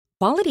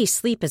Quality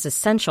sleep is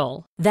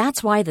essential.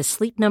 That's why the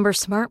Sleep Number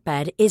Smart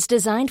Bed is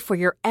designed for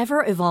your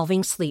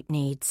ever-evolving sleep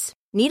needs.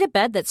 Need a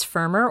bed that's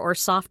firmer or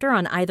softer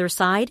on either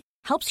side?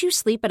 Helps you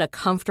sleep at a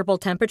comfortable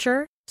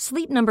temperature?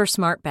 Sleep Number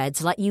Smart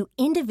Beds let you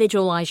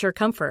individualize your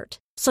comfort,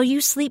 so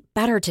you sleep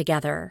better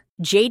together.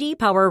 J.D.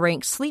 Power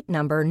ranks Sleep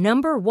Number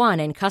number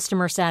 1 in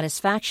customer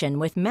satisfaction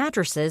with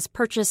mattresses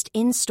purchased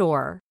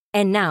in-store.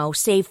 And now,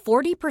 save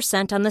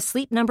 40% on the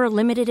Sleep Number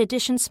Limited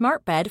Edition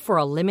Smart Bed for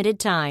a limited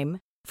time.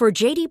 For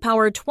J.D.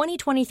 Power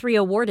 2023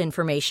 award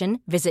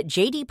information, visit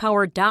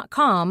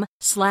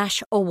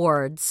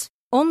jdpower.com/awards.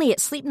 Only at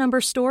Sleep Number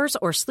stores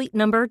or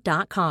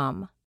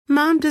sleepnumber.com.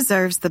 Mom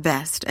deserves the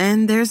best,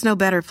 and there's no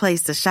better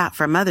place to shop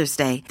for Mother's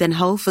Day than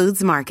Whole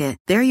Foods Market.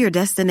 They're your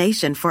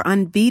destination for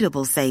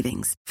unbeatable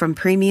savings, from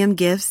premium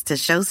gifts to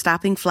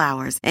show-stopping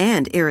flowers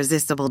and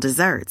irresistible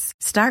desserts.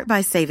 Start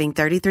by saving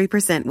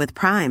 33% with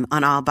Prime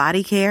on all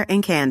body care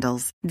and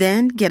candles.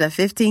 Then get a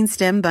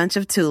 15-stem bunch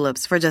of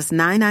tulips for just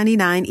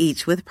 $9.99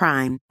 each with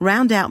Prime.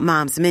 Round out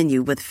Mom's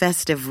menu with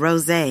festive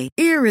rosé,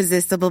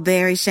 irresistible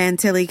berry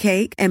chantilly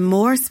cake, and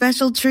more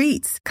special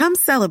treats. Come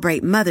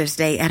celebrate Mother's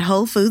Day at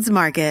Whole Foods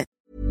Market.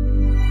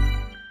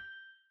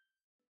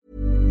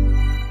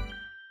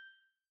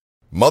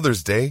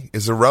 Mother's Day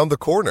is around the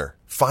corner.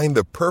 Find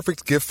the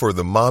perfect gift for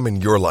the mom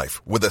in your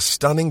life with a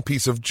stunning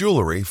piece of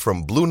jewelry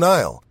from Blue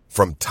Nile.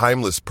 From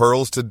timeless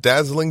pearls to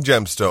dazzling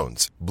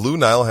gemstones, Blue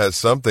Nile has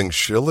something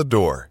she'll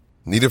adore.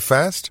 Need it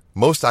fast?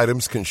 Most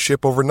items can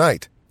ship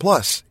overnight.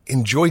 Plus,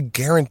 enjoy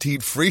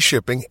guaranteed free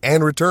shipping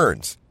and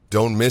returns.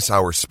 Don't miss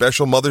our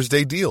special Mother's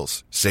Day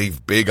deals.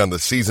 Save big on the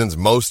season's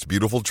most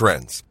beautiful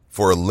trends.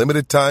 For a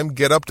limited time,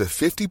 get up to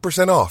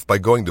 50% off by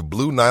going to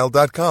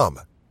BlueNile.com.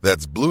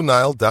 That's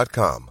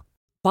BlueNile.com.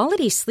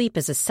 Quality sleep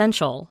is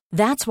essential.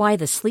 That's why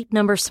the Sleep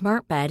Number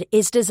Smart Bed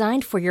is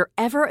designed for your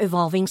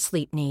ever-evolving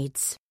sleep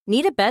needs.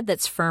 Need a bed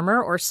that's firmer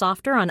or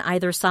softer on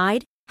either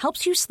side?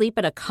 Helps you sleep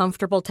at a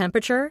comfortable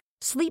temperature?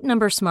 Sleep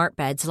Number Smart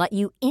Beds let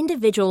you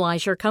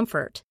individualize your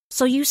comfort,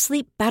 so you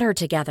sleep better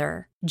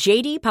together.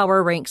 J.D.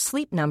 Power ranks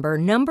Sleep Number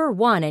number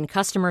 1 in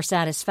customer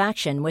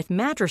satisfaction with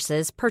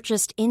mattresses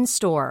purchased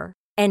in-store.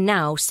 And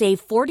now,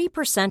 save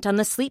 40% on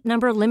the Sleep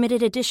Number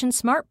Limited Edition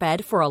Smart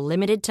Bed for a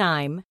limited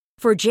time.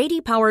 For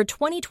J.D. Power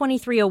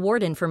 2023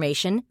 award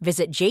information,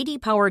 visit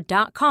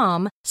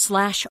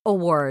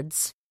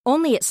jdpower.com/awards.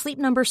 Only at Sleep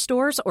Number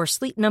stores or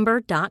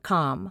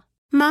sleepnumber.com.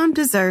 Mom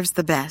deserves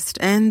the best,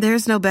 and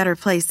there's no better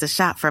place to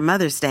shop for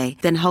Mother's Day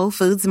than Whole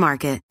Foods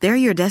Market. They're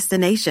your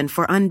destination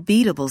for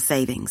unbeatable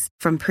savings,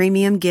 from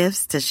premium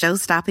gifts to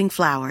show-stopping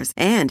flowers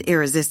and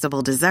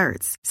irresistible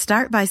desserts.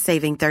 Start by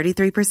saving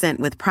 33%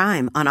 with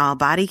Prime on all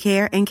body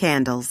care and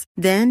candles.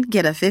 Then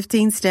get a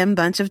 15-stem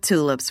bunch of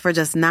tulips for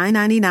just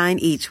 $9.99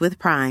 each with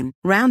Prime.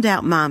 Round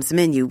out Mom's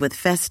menu with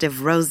festive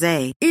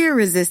rosé,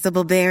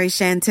 irresistible berry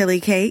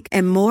chantilly cake,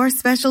 and more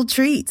special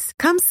treats.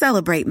 Come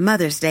celebrate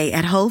Mother's Day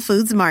at Whole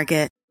Foods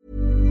Market.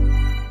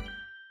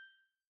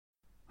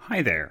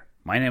 Hi there,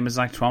 my name is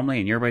Zach Twomley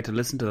and you're about to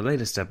listen to the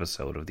latest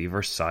episode of the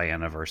Versailles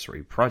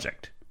Anniversary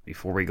Project.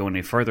 Before we go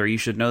any further, you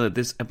should know that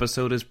this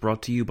episode is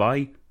brought to you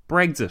by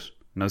Brexit.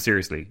 No,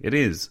 seriously, it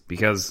is,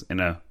 because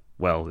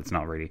well, it's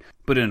not really,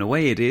 but in a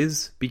way it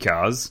is,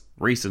 because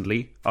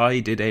recently I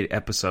did an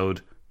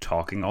episode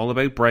talking all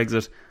about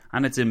Brexit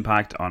and its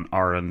impact on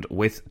Ireland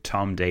with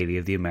Tom Daly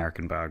of the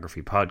American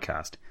Biography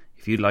podcast.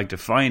 If you'd like to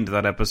find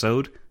that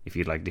episode, if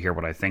you'd like to hear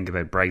what I think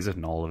about Brexit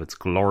and all of its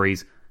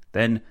glories,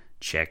 then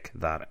check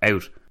that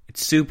out.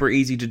 It's super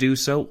easy to do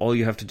so. All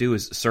you have to do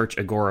is search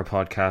Agora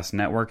Podcast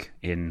Network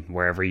in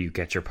wherever you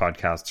get your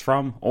podcasts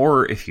from,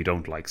 or if you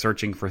don't like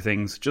searching for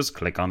things, just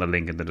click on the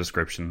link in the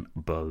description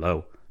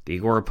below. The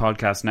Agora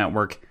Podcast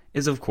Network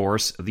is, of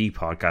course, the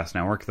podcast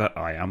network that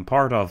I am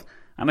part of,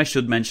 and I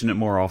should mention it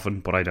more often,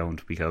 but I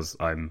don't because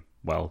I'm,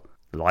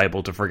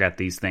 liable to forget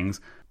these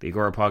things. The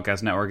Agora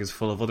Podcast Network is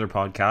full of other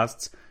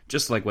podcasts,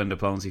 just like When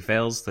Diplomacy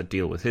Fails, that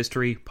deal with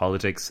history,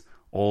 politics,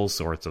 all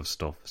sorts of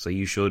stuff, so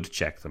you should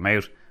check them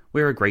out.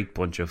 We're a great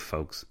bunch of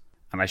folks.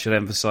 And I should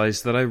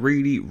emphasise that I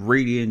really,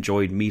 really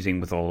enjoyed meeting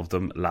with all of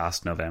them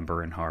last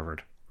November in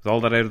Harvard. With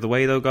all that out of the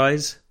way though,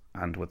 guys,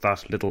 and with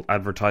that little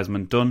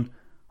advertisement done,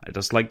 I'd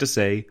just like to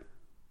say,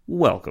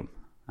 welcome,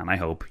 and I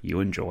hope you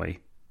enjoy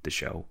the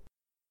show.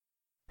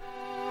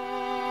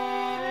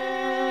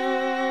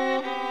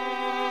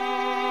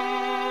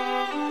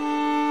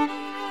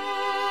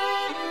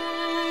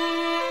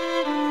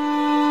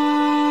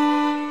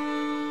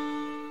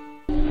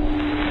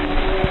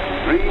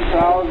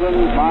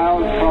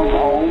 Miles from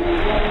home,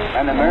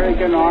 an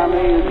American army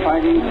is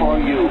fighting for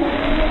you.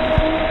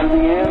 To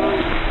the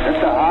end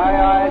that the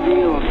high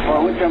ideals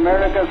for which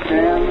America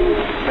stands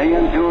may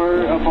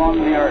endure upon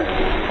the earth.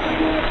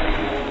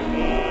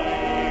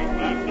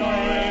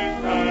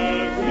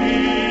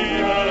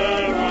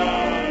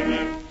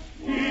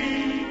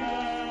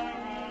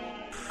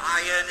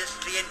 I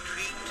earnestly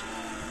entreat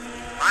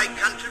my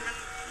countrymen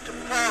to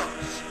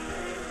pause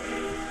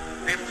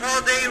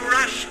before they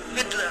rush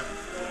Hitler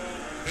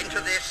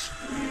into this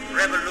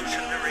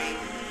revolutionary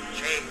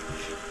change,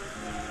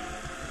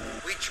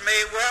 which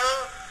may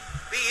well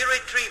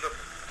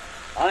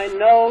I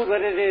know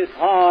that it is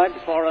hard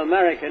for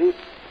Americans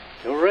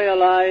to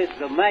realize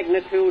the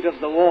magnitude of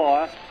the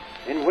war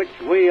in which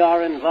we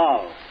are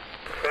involved.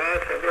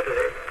 France and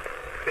Italy,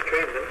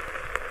 between them,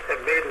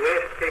 have made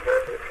waste people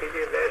the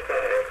Treaty of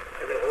Versailles,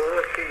 and the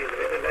whole field of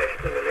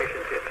international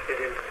relationships is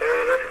in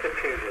perilous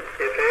confusion.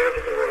 The affairs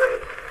of the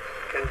world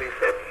can be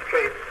set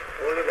straight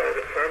only by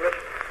the firmest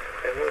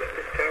and most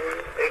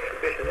determined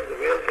exhibition of the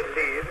will to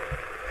lead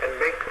and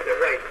make the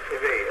right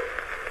prevail.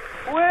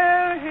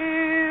 We're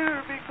here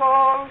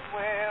because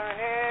we're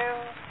here,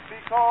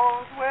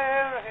 because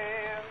we're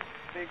here,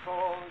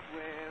 because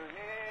we're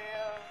here.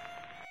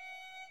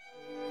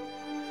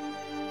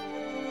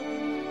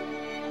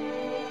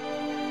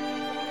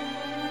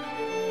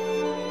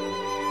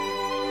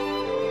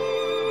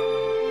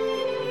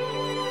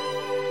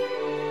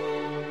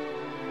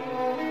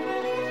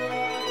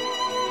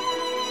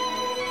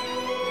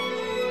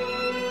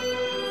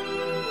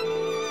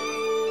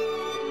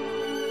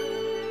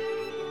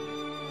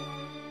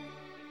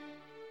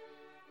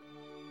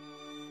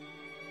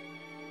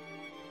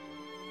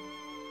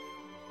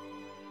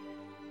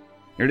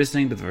 You're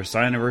listening to the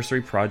Versailles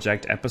Anniversary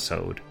Project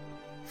episode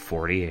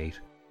 48.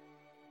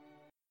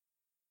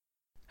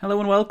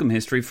 Hello and welcome,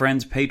 history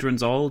friends,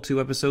 patrons all,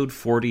 to episode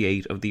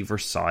 48 of the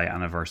Versailles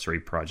Anniversary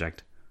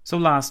Project. So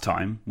last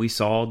time, we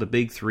saw the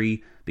big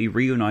three be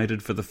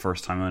reunited for the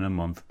first time in a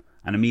month,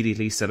 and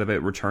immediately set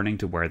about returning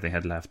to where they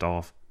had left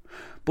off.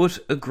 But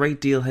a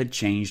great deal had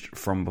changed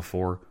from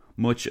before.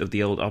 Much of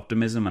the old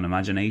optimism and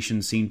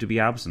imagination seemed to be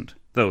absent,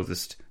 though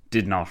this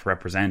did not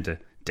represent a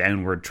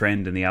downward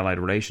trend in the Allied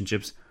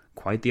relationships.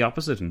 Quite the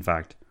opposite, in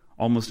fact.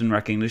 Almost in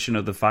recognition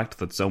of the fact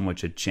that so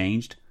much had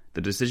changed, the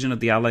decision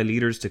of the Allied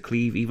leaders to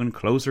cleave even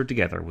closer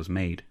together was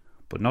made,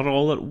 but not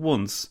all at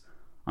once,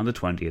 on the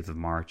 20th of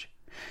March.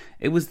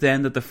 It was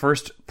then that the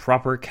first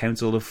proper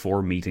Council of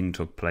Four meeting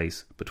took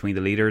place, between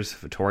the leaders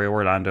Vittorio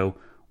Orlando,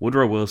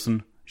 Woodrow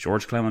Wilson,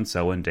 George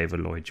Clemenceau and David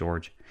Lloyd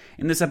George.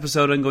 In this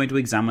episode I'm going to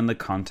examine the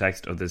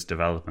context of this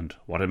development,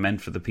 what it meant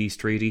for the peace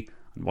treaty,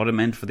 and what it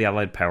meant for the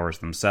Allied powers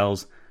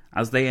themselves,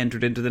 as they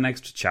entered into the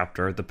next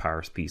chapter of the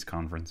Paris Peace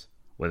Conference.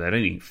 Without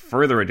any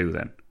further ado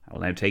then, I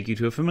will now take you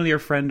to a familiar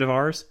friend of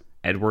ours,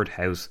 Edward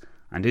House,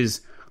 and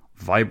his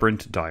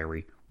vibrant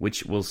diary,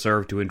 which will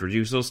serve to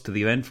introduce us to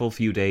the eventful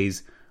few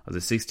days of the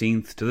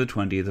 16th to the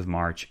 20th of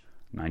March,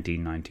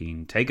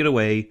 1919. Take it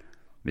away,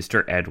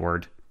 Mr.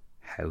 Edward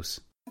House.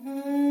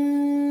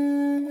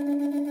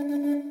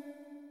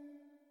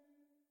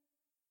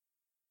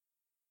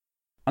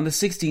 On the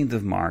 16th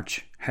of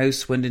March,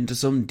 House went into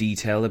some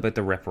detail about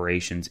the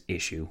reparations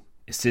issue,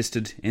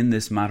 assisted in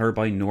this matter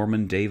by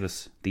Norman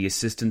Davis, the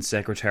Assistant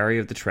Secretary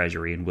of the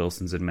Treasury in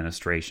Wilson's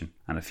administration,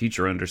 and a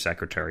future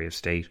Under-Secretary of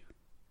State.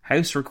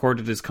 House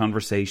recorded his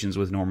conversations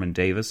with Norman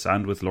Davis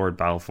and with Lord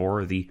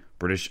Balfour, the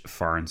British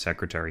Foreign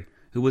Secretary,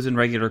 who was in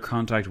regular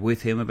contact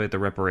with him about the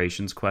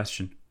reparations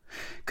question.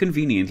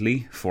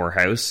 Conveniently, for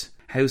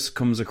House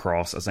comes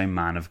across as a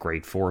man of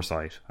great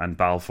foresight, and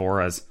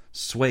Balfour as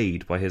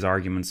swayed by his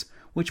arguments,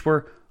 which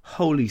were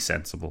wholly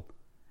sensible.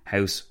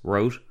 House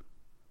wrote,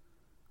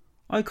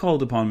 I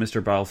called upon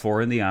Mr.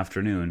 Balfour in the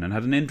afternoon and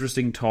had an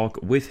interesting talk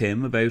with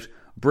him about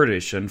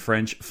British and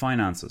French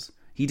finances.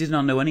 He did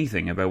not know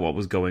anything about what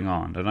was going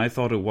on, and I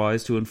thought it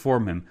wise to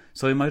inform him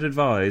so he might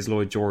advise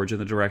Lloyd George in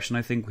the direction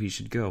I think we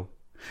should go.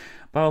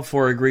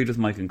 Balfour agreed with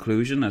my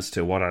conclusion as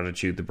to what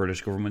attitude the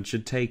British government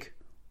should take.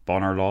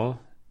 Bonar Law,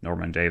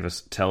 Norman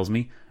Davis tells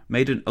me,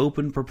 made an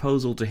open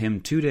proposal to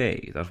him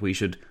today that we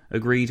should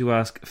agree to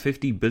ask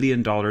 $50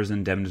 billion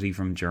indemnity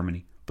from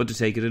Germany, but to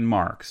take it in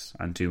marks,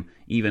 and to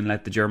even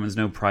let the Germans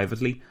know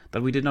privately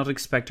that we did not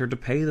expect her to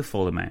pay the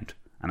full amount,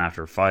 and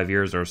after 5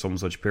 years or some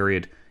such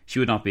period, she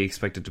would not be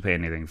expected to pay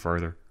anything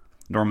further.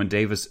 Norman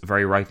Davis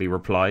very rightly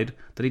replied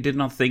that he did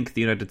not think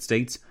the United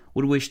States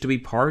would wish to be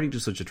party to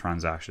such a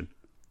transaction.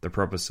 The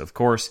purpose, of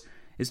course,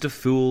 is to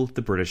fool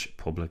the British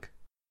public.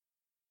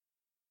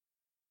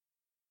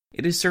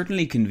 It is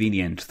certainly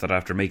convenient that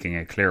after making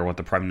it clear what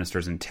the Prime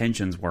Minister's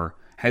intentions were,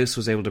 House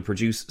was able to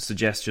produce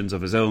suggestions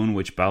of his own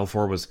which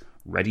Balfour was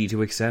ready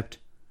to accept.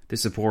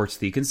 This supports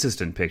the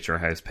consistent picture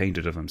House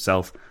painted of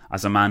himself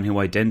as a man who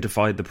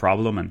identified the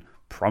problem and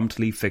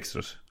promptly fixed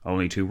it,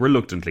 only to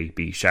reluctantly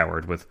be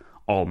showered with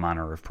all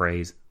manner of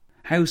praise.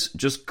 House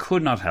just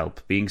could not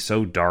help being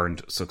so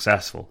darned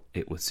successful,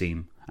 it would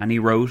seem, and he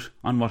wrote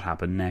on what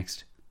happened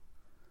next.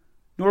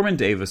 Norman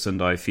Davis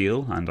and I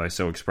feel, and I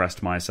so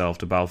expressed myself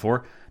to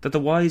Balfour, that the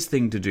wise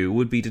thing to do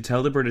would be to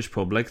tell the British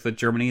public that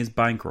Germany is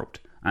bankrupt,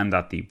 and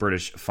that the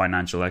British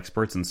financial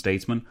experts and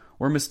statesmen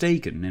were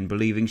mistaken in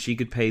believing she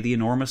could pay the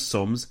enormous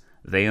sums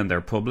they and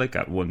their public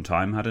at one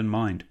time had in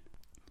mind.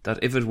 That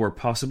if it were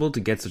possible to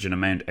get such an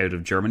amount out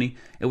of Germany,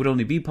 it would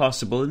only be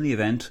possible in the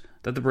event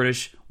that the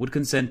British would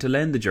consent to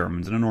lend the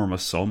Germans an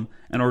enormous sum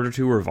in order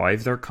to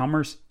revive their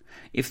commerce.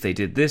 If they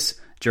did this,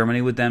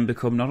 Germany would then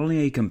become not only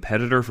a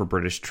competitor for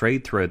British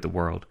trade throughout the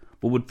world,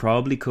 but would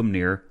probably come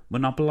near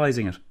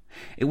monopolising it.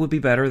 It would be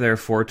better,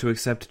 therefore, to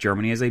accept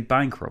Germany as a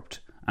bankrupt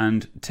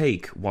and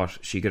take what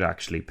she could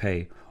actually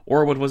pay,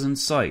 or what was in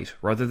sight,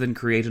 rather than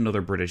create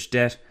another British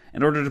debt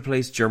in order to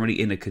place Germany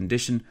in a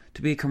condition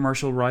to be a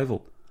commercial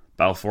rival.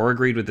 Balfour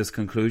agreed with this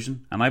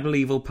conclusion, and I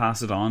believe will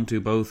pass it on to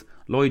both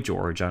Lloyd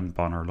George and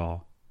Bonar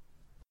Law.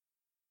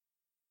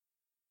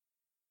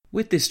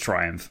 With this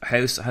triumph,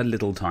 House had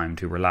little time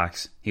to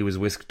relax. He was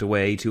whisked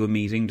away to a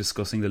meeting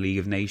discussing the League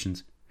of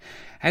Nations.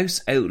 House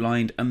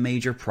outlined a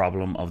major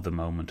problem of the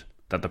moment,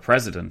 that the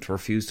President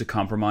refused to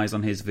compromise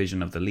on his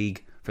vision of the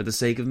League for the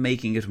sake of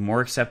making it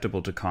more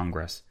acceptable to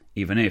Congress,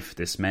 even if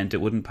this meant it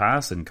wouldn't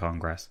pass in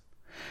Congress.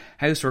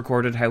 House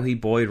recorded how he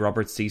buoyed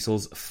Robert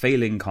Cecil's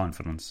failing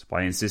confidence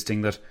by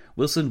insisting that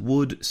Wilson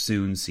would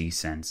soon see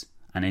sense.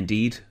 And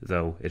indeed,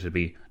 though it'd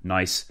be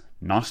nice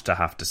not to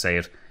have to say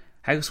it,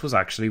 House was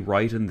actually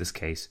right in this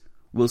case.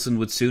 Wilson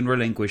would soon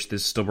relinquish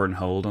this stubborn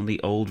hold on the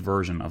old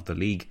version of the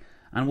League,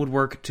 and would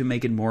work to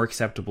make it more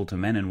acceptable to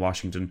men in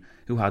Washington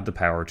who had the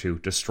power to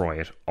destroy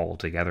it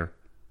altogether.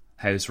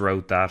 House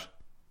wrote that,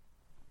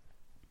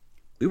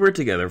 "We were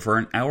together for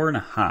an hour and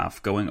a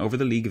half going over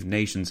the League of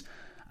Nations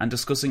and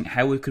discussing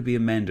how it could be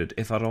amended,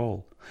 if at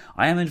all.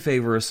 I am in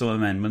favour of some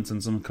amendments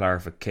and some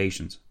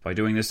clarifications. By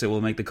doing this it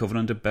will make the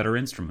Covenant a better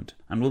instrument,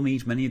 and will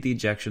meet many of the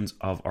objections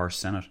of our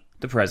Senate.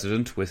 The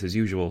President, with his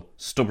usual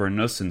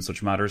stubbornness in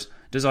such matters,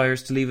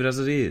 desires to leave it as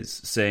it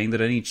is, saying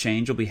that any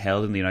change will be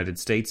held in the United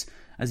States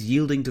as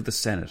yielding to the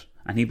Senate,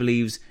 and he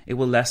believes it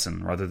will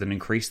lessen rather than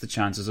increase the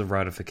chances of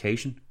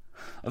ratification.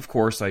 Of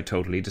course, I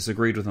totally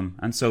disagreed with him,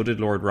 and so did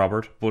Lord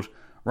Robert, but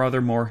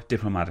rather more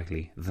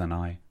diplomatically than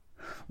I.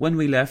 When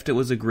we left, it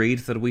was agreed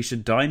that we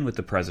should dine with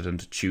the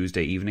President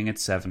Tuesday evening at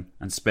 7,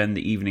 and spend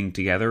the evening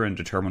together and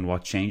determine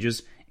what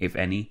changes, if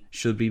any,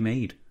 should be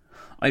made.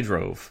 I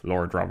drove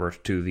Lord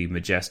Robert to the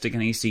Majestic,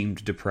 and he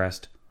seemed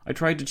depressed. I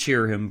tried to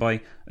cheer him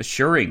by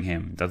assuring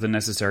him that the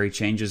necessary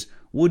changes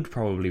would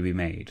probably be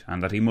made,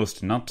 and that he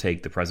must not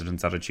take the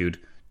President's attitude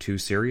too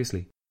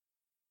seriously."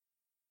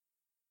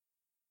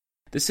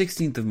 The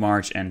 16th of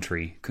March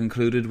entry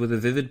concluded with a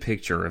vivid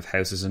picture of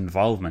House's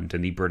involvement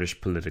in the British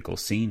political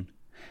scene.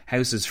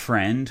 House's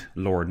friend,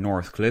 Lord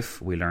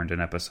Northcliffe, we learned in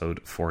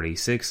episode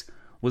 46,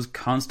 was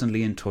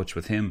constantly in touch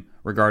with him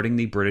regarding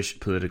the British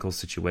political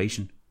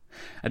situation.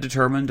 A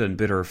determined and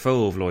bitter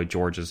foe of Lloyd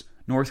George's,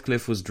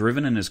 Northcliffe was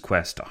driven in his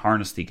quest to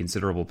harness the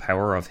considerable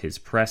power of his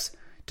press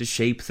to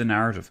shape the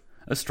narrative,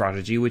 a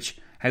strategy which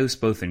House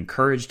both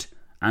encouraged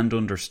and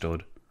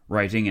understood,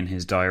 writing in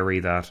his diary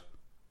that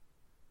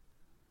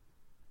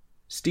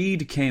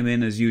Steed came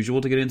in as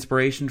usual to get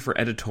inspiration for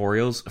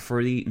editorials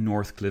for the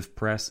Northcliffe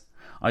Press.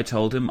 I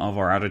told him of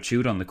our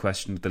attitude on the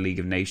question of the League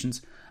of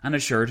Nations, and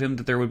assured him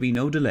that there would be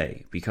no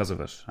delay because of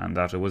it, and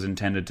that it was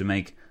intended to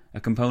make a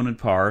component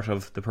part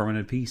of the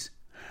permanent peace.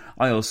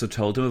 I also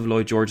told him of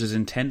Lloyd George's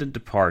intended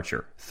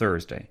departure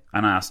Thursday,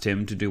 and asked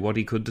him to do what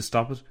he could to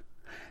stop it.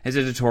 His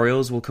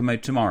editorials will come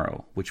out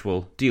tomorrow, which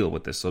will deal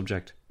with this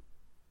subject.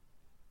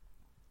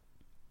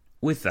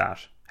 With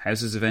that,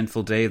 House's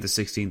eventful day of the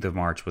 16th of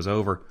March was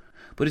over,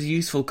 but his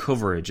useful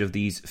coverage of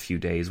these few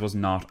days was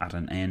not at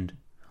an end.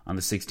 On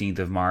the 16th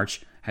of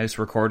March, House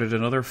recorded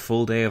another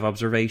full day of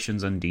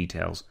observations and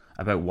details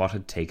about what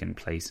had taken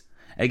place,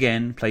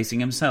 again placing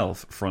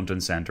himself front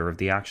and centre of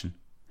the action.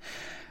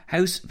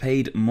 House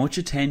paid much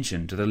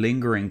attention to the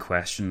lingering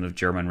question of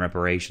German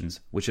reparations,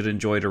 which had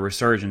enjoyed a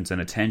resurgence in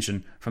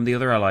attention from the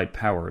other Allied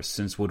powers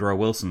since Woodrow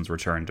Wilson's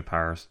return to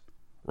Paris.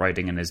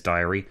 Writing in his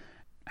diary,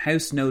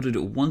 House noted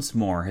once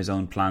more his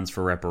own plans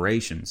for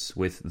reparations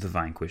with the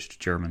vanquished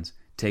Germans,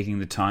 taking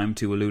the time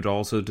to allude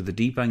also to the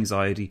deep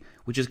anxiety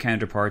which his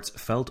counterparts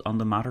felt on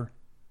the matter.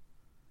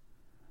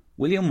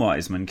 William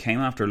Wiseman came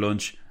after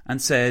lunch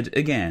and said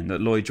again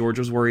that Lloyd George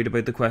was worried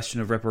about the question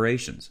of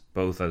reparations,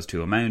 both as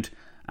to amount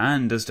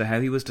and as to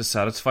how he was to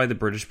satisfy the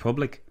British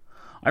public.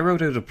 I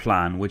wrote out a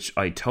plan which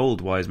I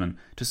told Wiseman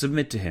to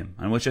submit to him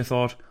and which I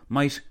thought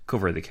might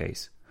cover the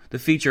case. The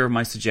feature of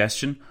my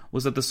suggestion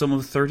was that the sum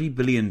of $30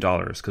 billion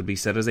could be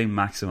set as a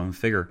maximum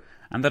figure,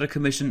 and that a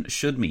commission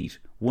should meet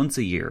once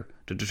a year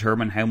to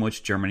determine how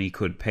much Germany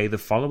could pay the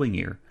following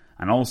year,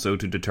 and also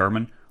to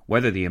determine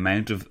whether the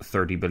amount of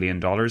 $30 billion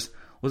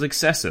was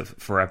excessive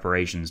for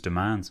reparations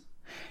demands.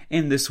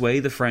 In this way,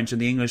 the French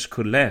and the English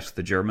could let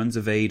the Germans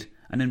evade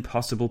an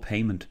impossible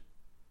payment.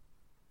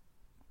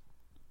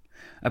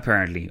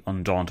 Apparently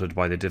undaunted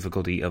by the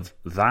difficulty of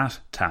that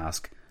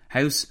task,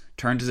 House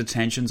turned his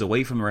attentions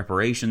away from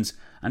reparations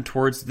and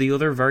towards the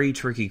other very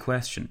tricky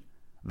question,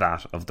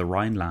 that of the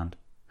Rhineland.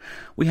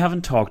 We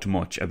haven't talked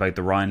much about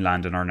the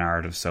Rhineland in our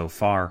narrative so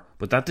far,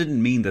 but that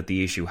didn't mean that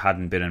the issue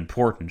hadn't been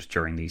important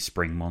during these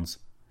spring months.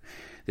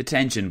 The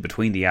tension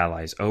between the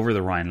Allies over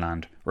the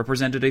Rhineland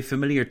represented a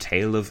familiar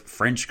tale of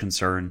French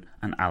concern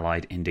and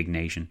Allied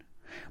indignation.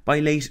 By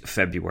late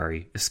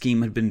February, a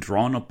scheme had been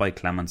drawn up by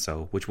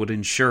Clemenceau which would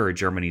ensure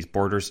Germany's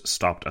borders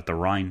stopped at the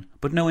Rhine,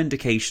 but no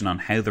indication on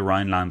how the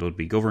Rhineland would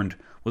be governed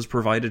was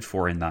provided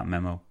for in that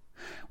memo.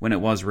 When it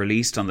was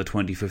released on the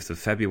 25th of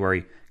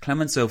February,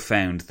 Clemenceau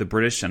found the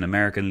British and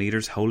American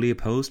leaders wholly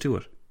opposed to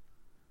it.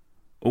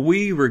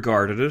 "We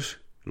regarded it,"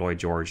 Lloyd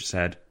George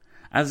said,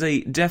 as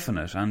a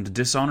definite and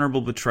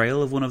dishonourable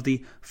betrayal of one of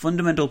the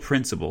fundamental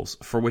principles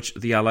for which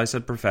the Allies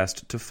had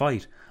professed to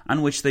fight,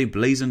 and which they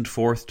blazoned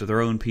forth to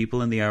their own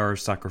people in the hour of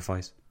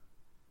sacrifice.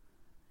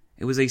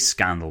 It was a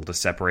scandal to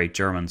separate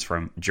Germans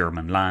from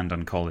German land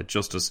and call it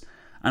justice,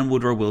 and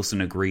Woodrow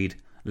Wilson agreed,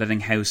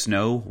 letting House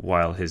know,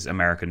 while his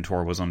American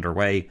tour was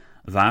underway,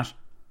 that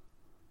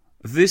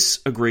this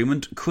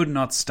agreement could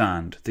not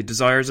stand. The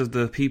desires of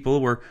the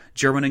people were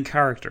German in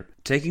character.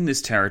 Taking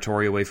this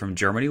territory away from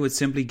Germany would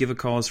simply give a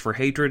cause for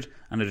hatred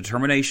and a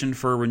determination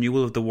for a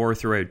renewal of the war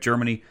throughout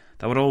Germany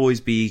that would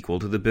always be equal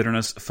to the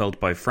bitterness felt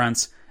by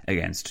France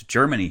against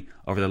Germany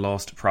over the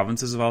lost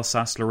provinces of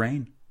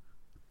Alsace-Lorraine.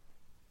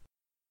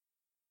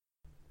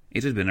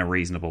 It had been a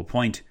reasonable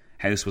point.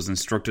 House was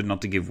instructed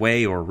not to give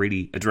way or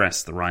really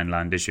address the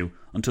Rhineland issue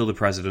until the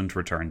President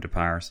returned to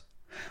Paris.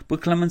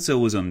 But Clemenceau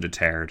was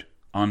undeterred.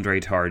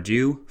 André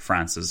Tardieu,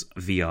 France's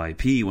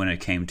VIP when it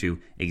came to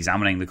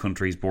examining the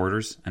country's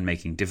borders and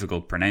making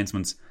difficult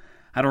pronouncements,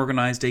 had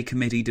organised a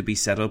committee to be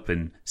set up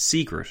in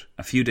secret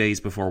a few days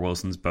before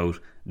Wilson's boat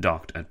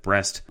docked at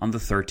Brest on the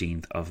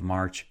 13th of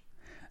March.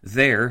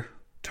 There,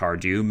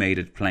 Tardieu made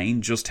it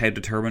plain just how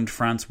determined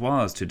France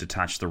was to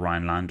detach the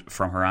Rhineland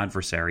from her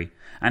adversary,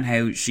 and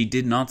how she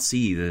did not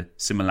see the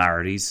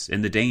similarities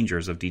in the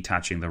dangers of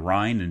detaching the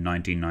Rhine in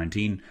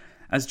 1919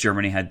 as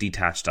Germany had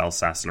detached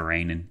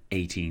Alsace-Lorraine in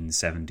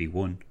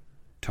 1871.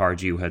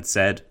 Tardieu had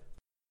said,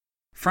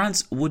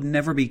 France would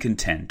never be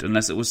content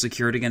unless it was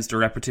secured against a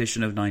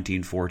repetition of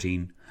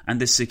 1914, and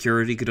this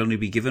security could only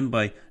be given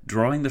by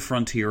drawing the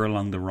frontier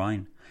along the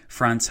Rhine.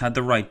 France had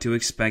the right to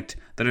expect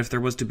that if there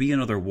was to be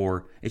another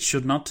war, it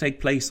should not take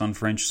place on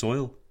French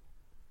soil.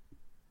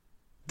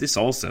 This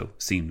also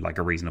seemed like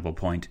a reasonable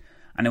point,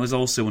 and it was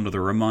also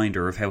another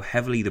reminder of how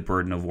heavily the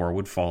burden of war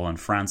would fall on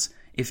France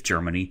if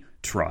Germany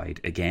tried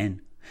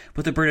again.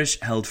 But the British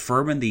held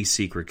firm in these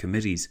secret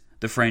committees.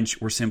 The French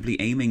were simply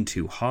aiming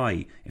too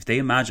high if they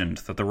imagined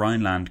that the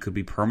Rhineland could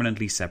be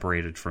permanently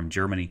separated from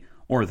Germany,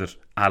 or that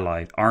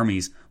Allied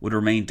armies would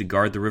remain to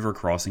guard the river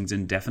crossings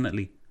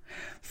indefinitely.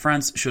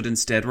 France should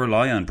instead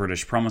rely on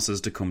British promises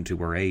to come to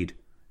her aid.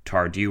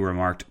 Tardieu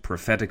remarked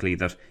prophetically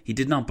that he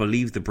did not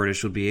believe the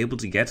British would be able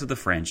to get to the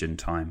French in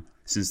time,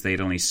 since they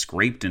had only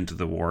scraped into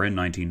the war in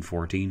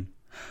 1914.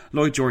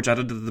 Lloyd George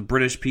added that the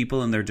British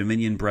people and their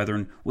Dominion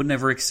brethren would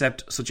never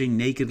accept such a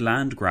naked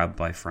land grab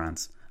by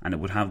France, and it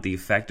would have the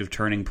effect of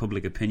turning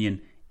public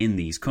opinion in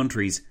these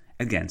countries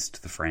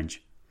against the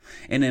French.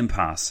 An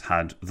impasse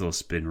had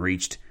thus been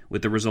reached,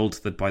 with the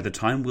result that by the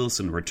time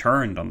Wilson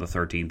returned on the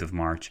 13th of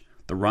March,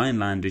 the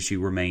Rhineland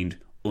issue remained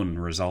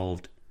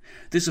unresolved.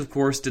 This, of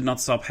course, did not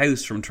stop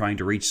House from trying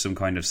to reach some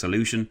kind of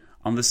solution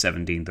on the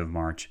 17th of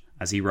March,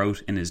 as he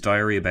wrote in his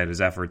diary about his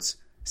efforts,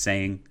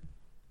 saying,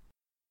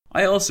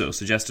 I also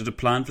suggested a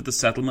plan for the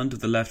settlement of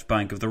the left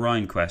bank of the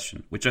Rhine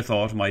question, which I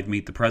thought might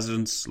meet the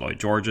President's, Lloyd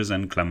George's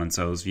and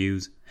Clemenceau's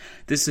views.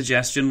 This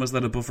suggestion was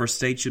that a buffer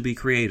state should be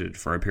created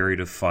for a period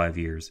of 5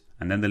 years,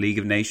 and then the League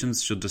of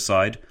Nations should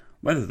decide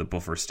whether the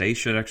buffer state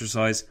should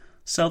exercise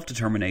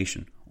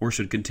self-determination or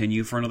should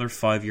continue for another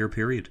 5-year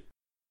period.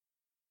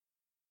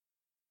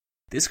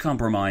 This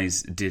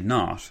compromise did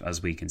not,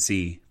 as we can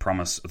see,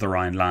 promise the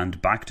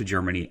Rhineland back to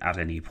Germany at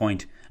any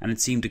point, and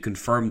it seemed to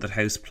confirm that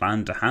House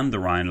planned to hand the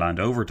Rhineland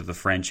over to the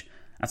French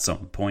at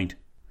some point.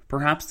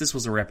 Perhaps this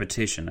was a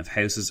repetition of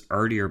House's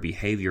earlier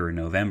behaviour in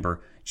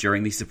November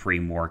during the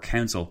Supreme War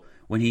Council,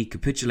 when he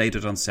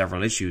capitulated on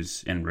several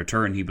issues, in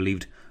return, he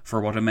believed,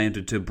 for what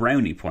amounted to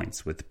brownie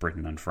points with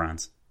Britain and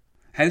France.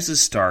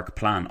 House's stark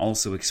plan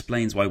also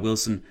explains why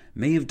Wilson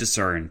may have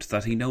discerned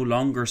that he no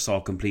longer saw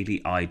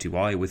completely eye to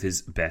eye with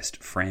his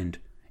best friend.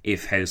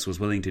 If House was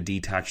willing to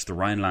detach the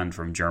Rhineland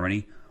from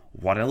Germany,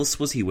 what else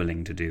was he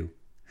willing to do?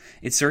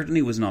 It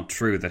certainly was not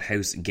true that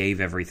House gave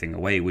everything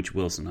away which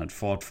Wilson had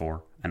fought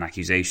for, an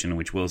accusation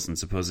which Wilson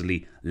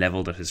supposedly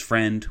levelled at his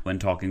friend when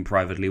talking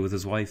privately with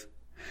his wife.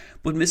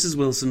 But Mrs.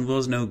 Wilson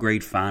was no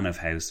great fan of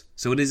House,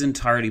 so it is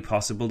entirely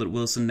possible that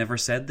Wilson never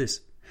said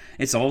this.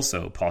 It's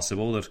also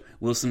possible that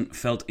Wilson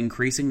felt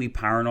increasingly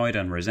paranoid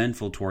and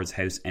resentful towards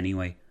House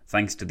anyway,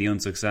 thanks to the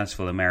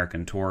unsuccessful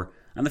American tour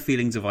and the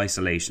feelings of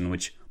isolation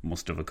which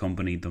must have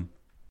accompanied them.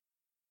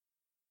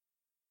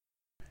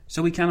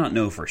 So we cannot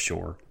know for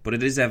sure, but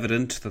it is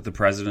evident that the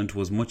President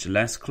was much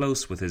less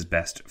close with his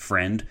best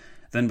friend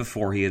than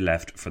before he had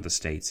left for the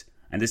States,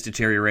 and this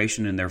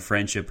deterioration in their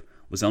friendship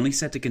was only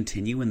set to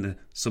continue in the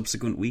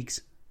subsequent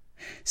weeks.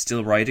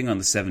 Still writing on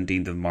the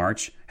 17th of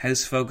March,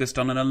 House focused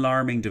on an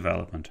alarming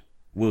development.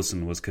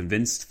 Wilson was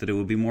convinced that it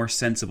would be more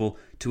sensible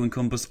to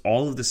encompass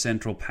all of the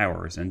Central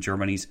Powers in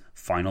Germany's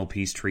final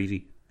peace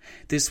treaty.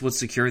 This would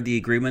secure the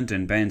agreement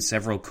and bound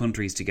several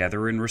countries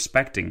together in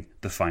respecting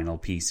the final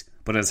peace,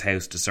 but as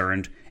House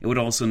discerned, it would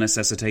also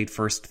necessitate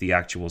first the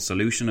actual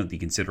solution of the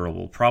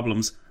considerable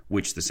problems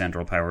which the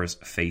Central Powers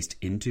faced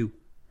into.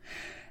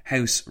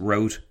 House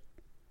wrote,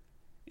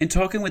 In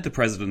talking with the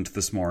President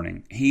this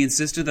morning, he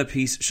insisted that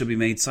peace should be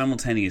made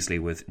simultaneously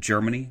with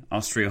Germany,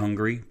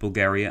 Austria-Hungary,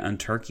 Bulgaria and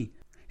Turkey.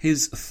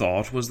 His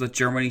thought was that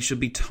Germany should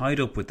be tied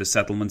up with the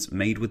settlements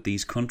made with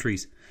these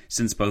countries,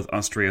 Since both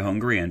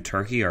Austria-Hungary and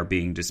Turkey are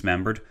being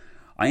dismembered,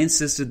 I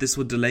insisted this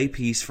would delay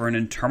peace for an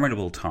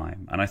interminable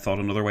time, and I thought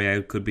another way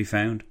out could be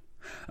found.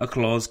 A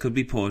clause could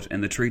be put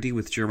in the treaty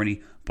with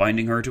Germany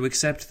binding her to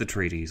accept the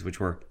treaties which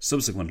were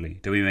subsequently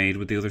to be made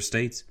with the other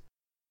states.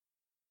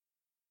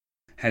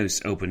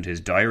 House opened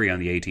his diary on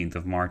the 18th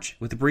of March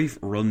with a brief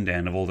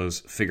rundown of all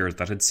those figures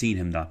that had seen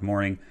him that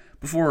morning,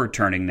 before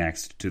turning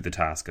next to the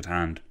task at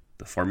hand,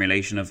 the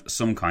formulation of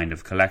some kind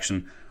of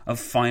collection of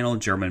final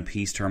German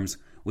peace terms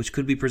which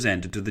could be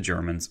presented to the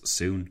Germans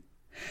soon.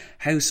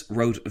 House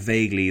wrote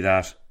vaguely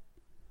that,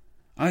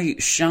 "I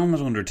shall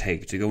not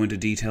undertake to go into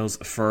details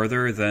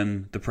further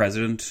than the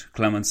President,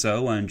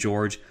 Clemenceau and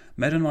George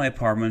met in my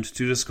apartment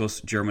to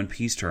discuss German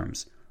peace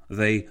terms.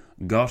 They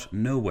got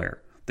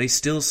nowhere. They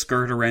still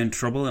skirt around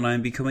trouble, and I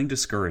am becoming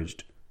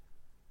discouraged."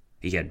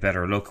 He had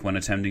better luck when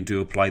attempting to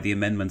apply the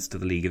amendments to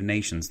the League of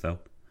Nations, though.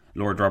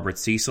 Lord Robert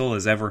Cecil,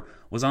 as ever,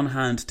 was on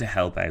hand to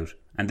help out,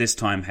 and this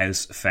time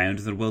House found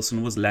that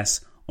Wilson was less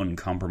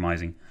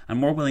uncompromising and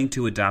more willing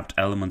to adapt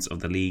elements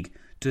of the League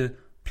to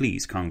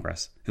please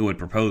Congress, who had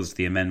proposed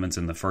the amendments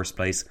in the first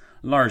place,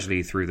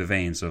 largely through the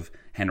veins of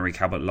Henry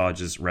Cabot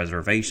Lodge's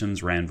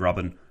reservations round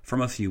robin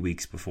from a few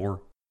weeks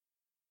before.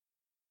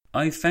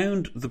 "I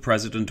found the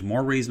President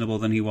more reasonable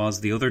than he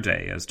was the other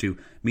day as to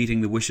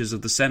meeting the wishes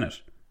of the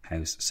Senate,"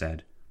 House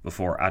said,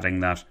 before adding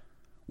that,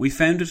 "We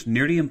found it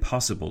nearly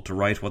impossible to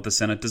write what the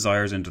Senate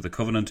desires into the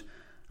Covenant,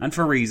 and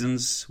for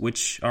reasons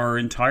which are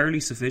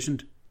entirely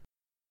sufficient."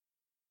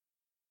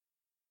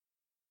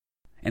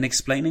 In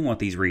explaining what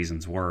these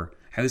reasons were,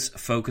 House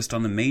focused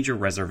on the major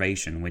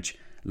reservation which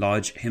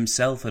Lodge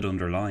himself had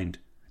underlined,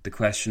 the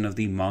question of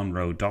the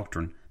Monroe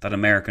Doctrine, that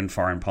American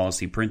foreign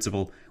policy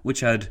principle which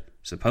had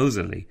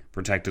supposedly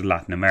protected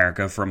Latin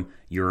America from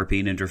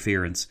European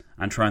interference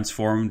and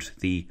transformed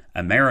the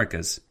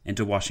Americas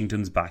into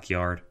Washington's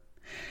backyard.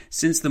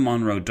 Since the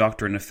Monroe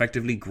Doctrine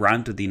effectively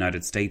granted the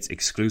United States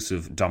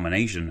exclusive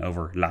domination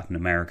over Latin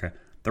America,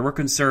 there were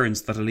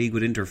concerns that a league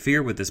would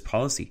interfere with this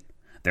policy.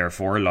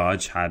 Therefore,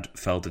 Lodge had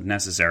felt it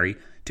necessary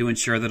to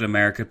ensure that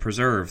America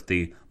preserved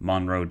the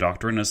Monroe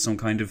Doctrine as some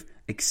kind of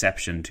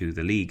exception to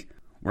the League,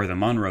 where the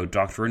Monroe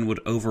Doctrine would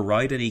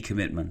override any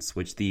commitments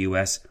which the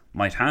US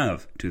might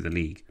have to the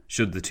League,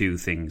 should the two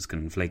things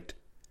conflict.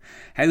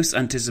 House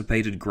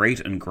anticipated great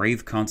and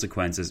grave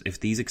consequences if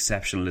these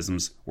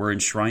exceptionalisms were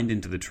enshrined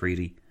into the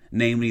treaty,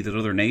 namely that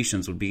other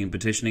nations would begin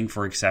petitioning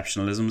for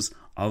exceptionalisms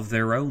of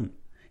their own.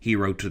 He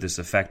wrote to this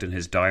effect in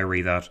his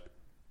diary that,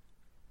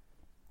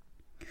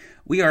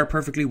 "We are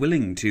perfectly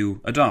willing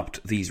to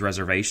adopt these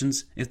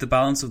reservations if the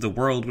balance of the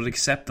world would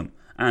accept them,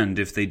 and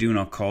if they do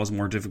not cause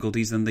more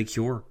difficulties than they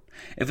cure.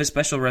 If a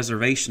special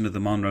reservation of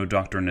the Monroe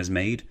Doctrine is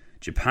made,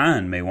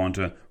 Japan may want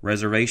a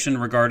reservation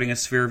regarding a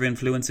sphere of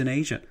influence in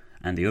Asia,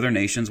 and the other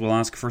nations will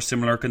ask for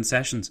similar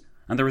concessions,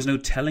 and there is no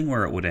telling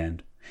where it would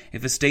end.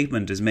 If a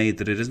statement is made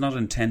that it is not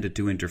intended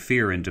to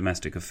interfere in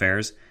domestic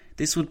affairs,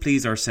 this would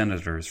please our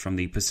senators from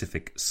the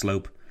Pacific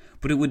Slope,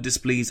 but it would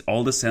displease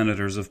all the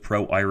senators of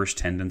pro-Irish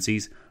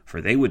tendencies,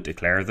 for they would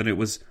declare that it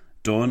was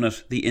done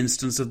at the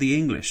instance of the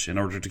English in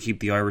order to keep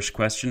the Irish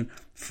question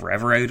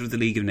forever out of the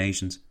League of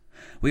Nations.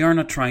 We are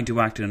not trying to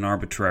act in an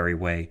arbitrary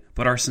way,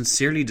 but are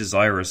sincerely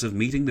desirous of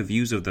meeting the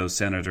views of those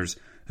senators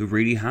who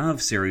really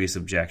have serious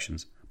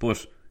objections,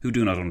 but who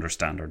do not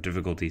understand our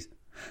difficulties.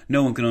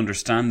 No one can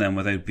understand them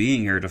without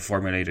being here to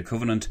formulate a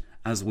covenant,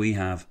 as we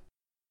have."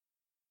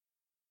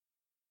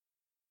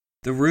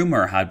 The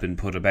rumour had been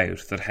put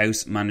about that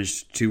House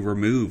managed to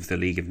remove the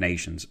League of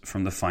Nations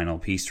from the final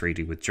peace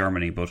treaty with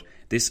Germany, but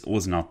this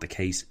was not the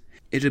case.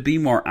 It would be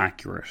more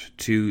accurate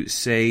to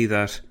say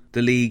that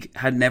the League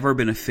had never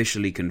been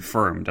officially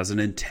confirmed as an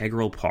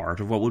integral part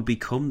of what would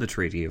become the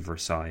Treaty of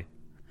Versailles.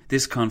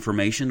 This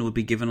confirmation would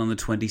be given on the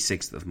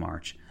 26th of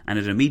March, and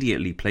it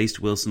immediately placed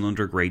Wilson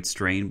under great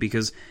strain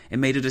because it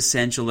made it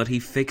essential that he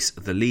fix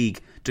the League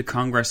to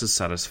Congress's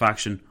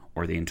satisfaction,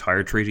 or the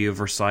entire Treaty of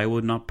Versailles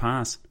would not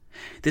pass.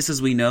 This,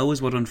 as we know,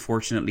 is what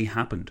unfortunately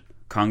happened.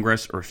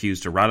 Congress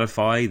refused to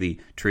ratify the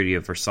Treaty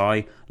of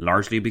Versailles,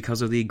 largely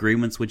because of the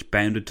agreements which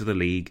bound it to the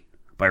League.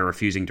 By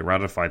refusing to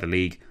ratify the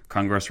League,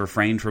 Congress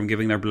refrained from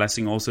giving their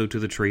blessing also to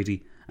the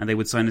treaty, and they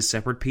would sign a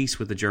separate peace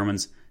with the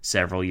Germans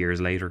several years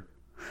later.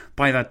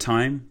 By that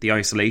time, the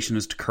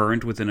isolationist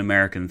current within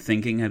American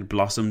thinking had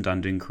blossomed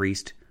and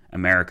increased.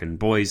 American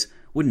boys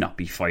would not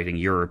be fighting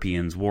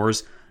Europeans'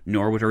 wars,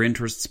 nor would her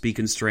interests be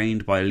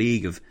constrained by a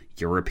league of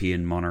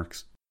European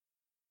monarchs.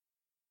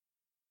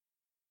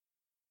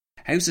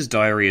 House's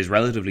diary is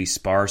relatively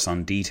sparse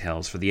on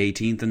details for the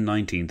 18th and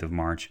 19th of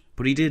March,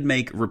 but he did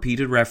make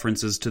repeated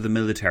references to the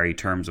military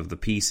terms of the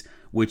peace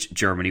which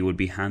Germany would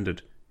be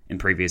handed. In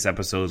previous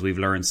episodes we've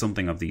learned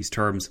something of these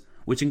terms,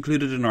 which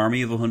included an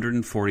army of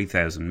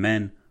 140,000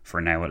 men,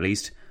 for now at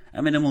least,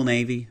 a minimal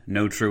navy,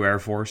 no true air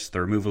force, the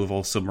removal of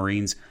all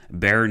submarines,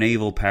 bare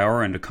naval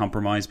power, and a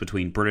compromise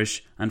between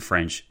British and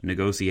French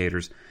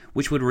negotiators,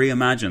 which would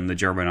reimagine the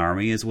German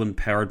army as one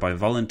powered by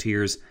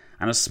volunteers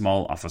and a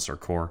small officer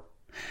corps.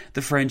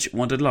 The French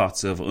wanted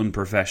lots of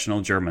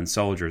unprofessional German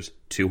soldiers,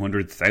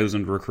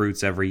 200,000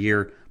 recruits every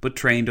year, but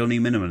trained only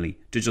minimally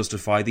to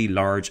justify the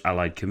large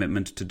Allied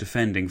commitment to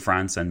defending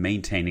France and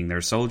maintaining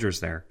their soldiers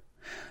there.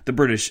 The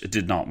British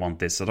did not want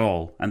this at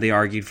all, and they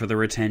argued for the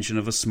retention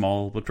of a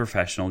small but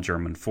professional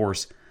German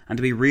force, and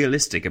to be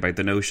realistic about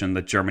the notion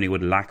that Germany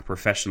would lack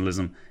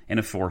professionalism in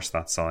a force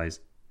that size.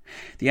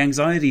 The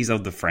anxieties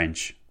of the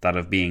French, that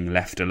of being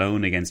left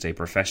alone against a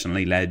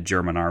professionally led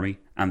German army,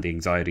 and the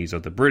anxieties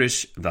of the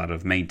British, that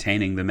of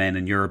maintaining the men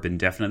in Europe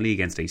indefinitely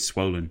against a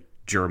swollen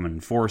German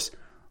force,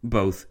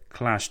 both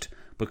clashed,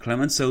 but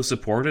Clemenceau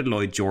supported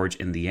Lloyd George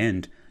in the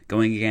end,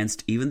 going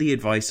against even the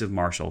advice of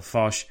Marshal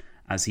Foch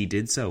as he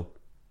did so.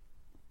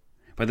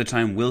 By the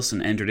time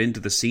Wilson entered into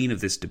the scene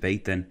of this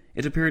debate then,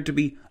 it appeared to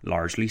be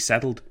largely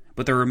settled,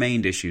 but there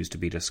remained issues to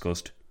be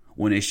discussed.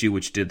 One issue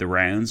which did the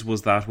rounds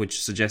was that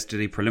which suggested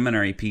a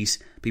preliminary peace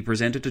be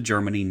presented to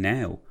Germany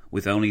now,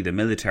 with only the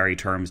military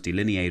terms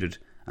delineated,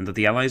 and that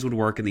the Allies would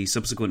work in the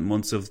subsequent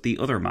months of the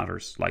other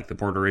matters, like the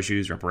border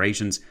issues,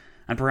 reparations,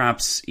 and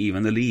perhaps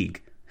even the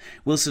League.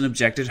 Wilson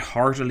objected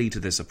heartily to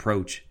this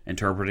approach,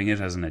 interpreting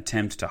it as an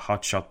attempt to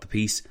hotshot the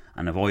peace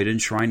and avoid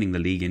enshrining the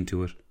League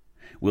into it.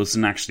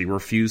 Wilson actually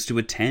refused to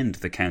attend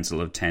the Council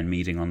of Ten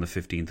meeting on the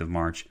 15th of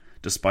March,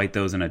 despite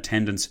those in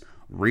attendance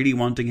really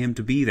wanting him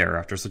to be there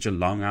after such a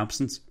long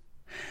absence.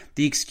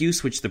 The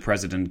excuse which the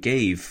President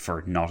gave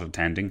for not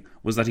attending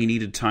was that he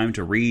needed time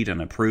to read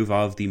and approve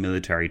of the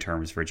military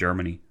terms for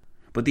Germany,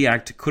 but the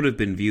act could have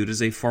been viewed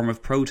as a form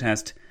of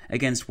protest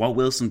against what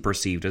Wilson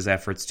perceived as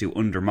efforts to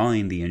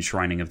undermine the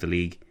enshrining of the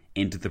League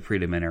into the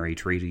preliminary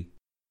treaty.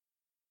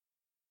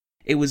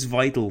 It was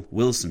vital,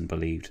 Wilson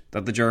believed,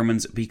 that the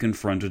Germans be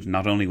confronted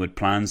not only with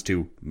plans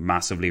to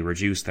massively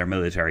reduce their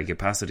military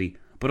capacity,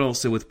 but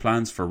also with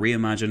plans for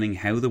reimagining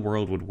how the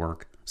world would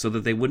work so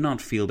that they would not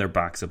feel their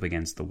backs up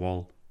against the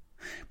wall.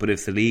 But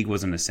if the League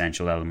was an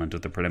essential element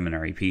of the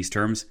preliminary peace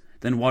terms,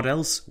 then what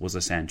else was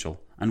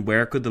essential, and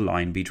where could the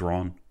line be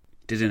drawn?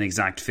 Did an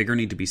exact figure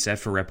need to be set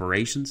for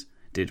reparations?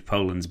 Did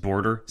Poland's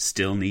border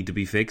still need to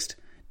be fixed?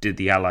 Did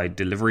the Allied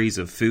deliveries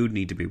of food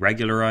need to be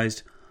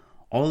regularised?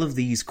 All of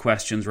these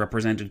questions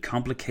represented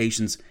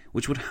complications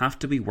which would have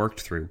to be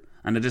worked through,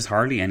 and it is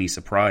hardly any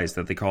surprise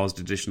that they caused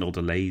additional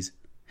delays.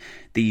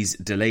 These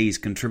delays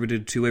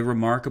contributed to a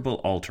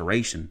remarkable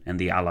alteration in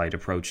the Allied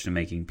approach to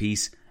making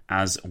peace,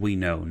 as we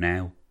know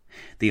now.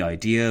 The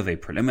idea of a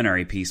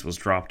preliminary peace was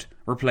dropped,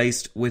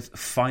 replaced with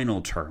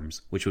final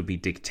terms which would be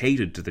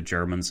dictated to the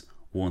Germans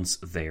once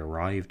they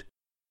arrived.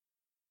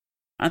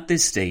 At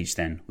this stage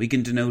then, we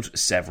can denote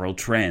several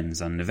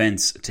trends and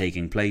events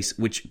taking place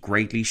which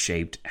greatly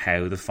shaped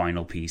how the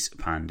final peace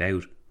panned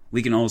out.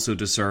 We can also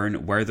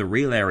discern where the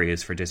real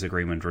areas for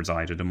disagreement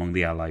resided among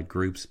the Allied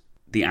groups.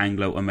 The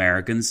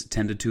Anglo-Americans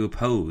tended to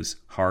oppose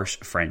harsh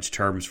French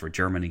terms for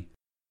Germany.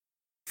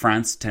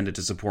 France tended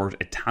to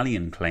support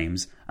Italian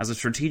claims as a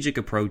strategic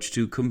approach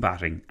to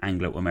combating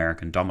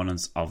Anglo-American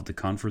dominance of the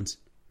conference.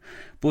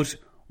 But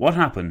what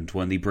happened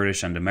when the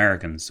British and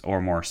Americans, or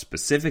more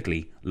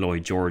specifically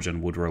Lloyd George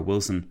and Woodrow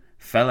Wilson,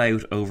 fell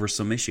out over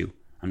some issue,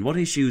 and what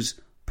issues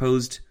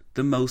posed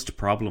the most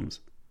problems?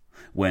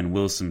 When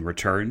Wilson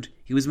returned,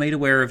 he was made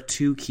aware of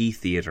two key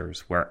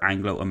theatres where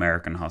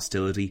Anglo-American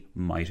hostility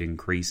might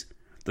increase.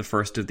 The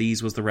first of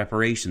these was the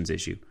reparations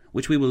issue,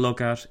 which we will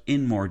look at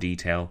in more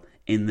detail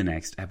in the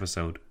next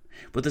episode.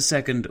 But the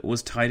second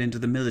was tied into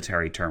the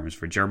military terms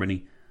for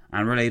Germany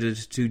and related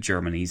to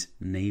Germany's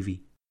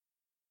navy.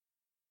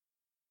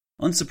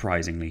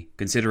 Unsurprisingly,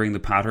 considering the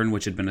pattern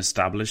which had been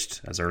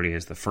established as early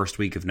as the first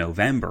week of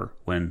November,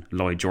 when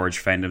Lloyd George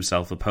found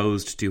himself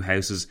opposed to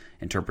House's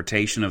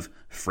interpretation of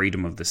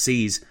freedom of the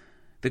seas,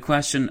 the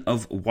question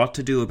of what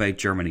to do about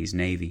Germany's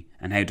navy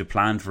and how to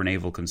plan for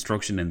naval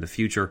construction in the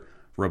future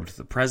rubbed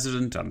the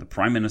President and the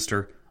Prime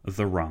Minister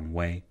the wrong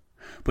way.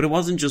 But it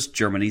wasn't just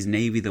Germany's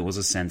navy that was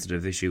a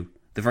sensitive issue.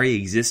 The very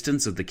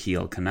existence of the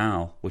Kiel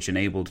Canal, which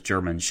enabled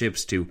German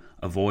ships to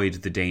avoid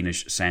the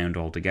Danish Sound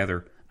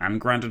altogether, and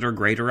granted her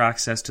greater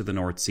access to the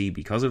North Sea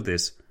because of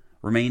this,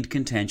 remained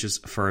contentious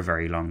for a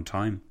very long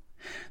time.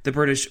 The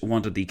British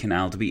wanted the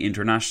canal to be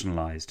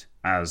internationalised,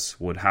 as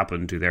would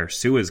happen to their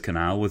Suez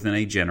Canal within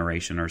a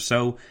generation or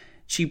so.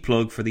 Cheap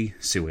plug for the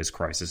Suez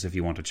Crisis if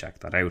you want to check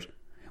that out.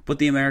 But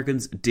the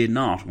Americans did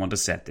not want to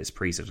set this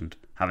precedent,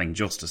 having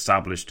just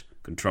established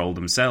control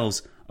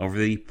themselves over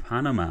the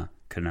Panama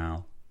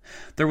Canal.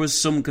 There was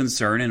some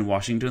concern in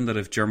Washington that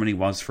if Germany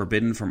was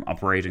forbidden from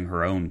operating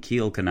her own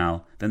Kiel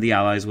Canal, then the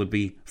Allies would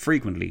be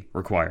frequently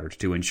required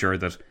to ensure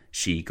that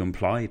she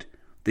complied.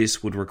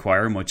 This would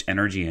require much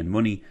energy and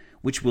money,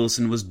 which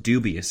Wilson was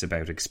dubious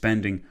about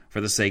expending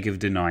for the sake of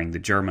denying the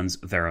Germans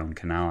their own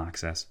canal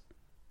access.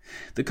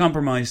 The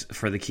compromise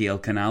for the Kiel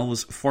Canal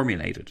was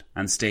formulated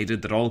and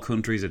stated that all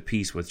countries at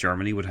peace with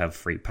Germany would have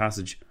free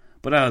passage,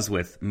 but as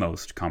with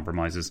most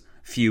compromises,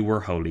 few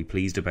were wholly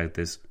pleased about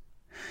this.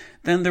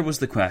 Then there was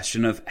the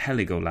question of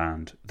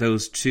Heligoland,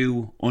 those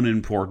two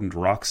unimportant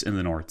rocks in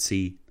the North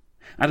Sea.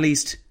 At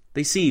least,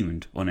 they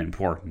seemed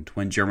unimportant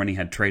when Germany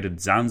had traded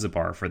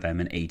Zanzibar for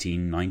them in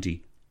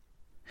 1890.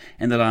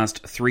 In the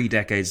last 3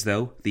 decades,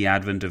 though, the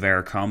advent of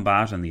air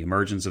combat and the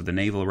emergence of the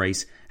naval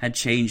race had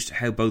changed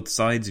how both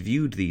sides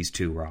viewed these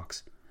two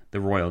rocks. The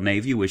Royal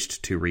Navy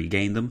wished to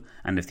regain them,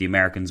 and if the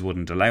Americans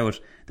wouldn't allow it,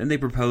 then they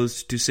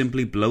proposed to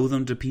simply blow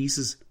them to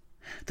pieces.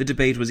 The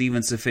debate was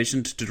even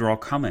sufficient to draw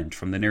comment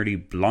from the nearly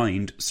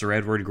blind Sir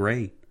Edward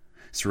Grey.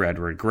 Sir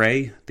Edward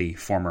Grey, the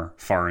former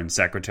Foreign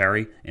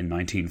Secretary in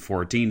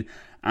 1914,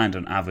 and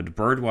an avid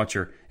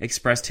birdwatcher,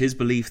 expressed his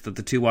belief that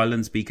the two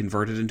islands be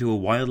converted into a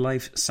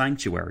wildlife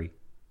sanctuary.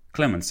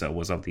 Clemenceau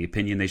was of the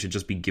opinion they should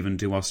just be given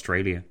to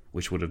Australia,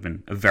 which would have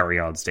been a very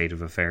odd state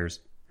of affairs.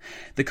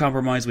 The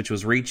compromise which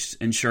was reached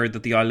ensured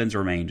that the islands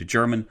remained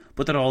German,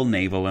 but that all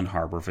naval and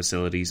harbour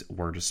facilities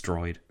were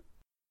destroyed.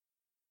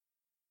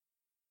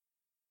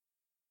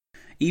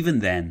 Even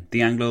then,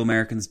 the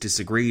Anglo-Americans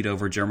disagreed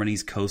over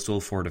Germany's coastal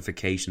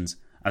fortifications,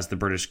 as the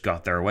British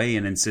got their way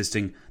in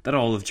insisting that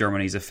all of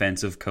Germany's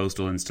offensive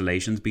coastal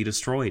installations be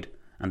destroyed,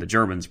 and the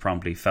Germans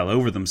promptly fell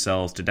over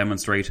themselves to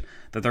demonstrate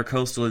that their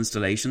coastal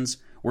installations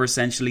were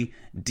essentially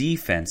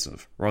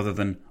defensive rather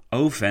than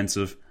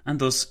offensive, and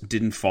thus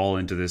didn't fall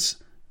into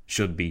this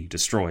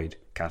should-be-destroyed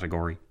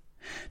category.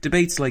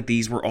 Debates like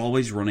these were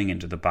always running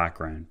into the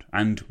background,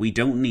 and we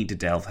don't need to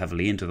delve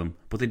heavily into them,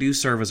 but they do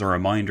serve as a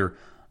reminder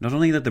not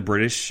only that the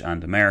British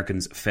and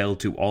Americans failed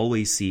to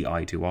always see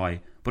eye to eye,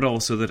 but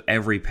also that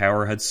every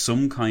power had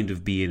some kind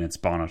of bee in its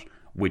bonnet,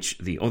 which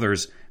the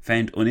others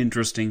found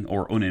uninteresting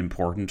or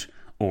unimportant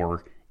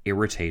or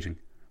irritating.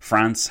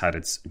 France had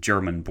its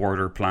German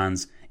border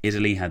plans,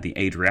 Italy had the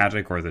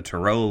Adriatic or the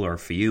Tyrol or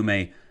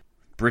Fiume,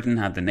 Britain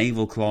had the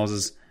naval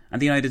clauses, and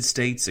the United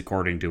States,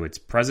 according to its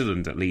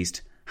president at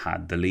least,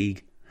 had the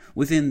League.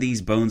 Within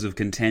these bones of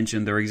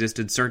contention there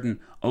existed certain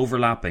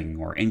overlapping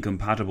or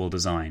incompatible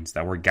designs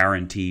that were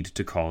guaranteed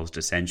to cause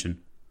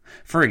dissension.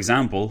 For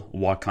example,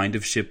 what kind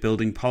of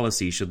shipbuilding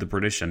policy should the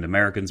British and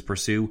Americans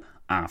pursue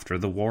after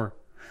the war?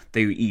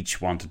 They each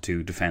wanted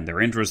to defend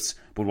their interests,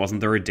 but wasn't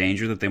there a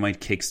danger that they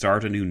might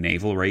kickstart a new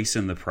naval race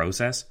in the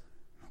process?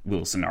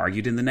 Wilson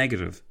argued in the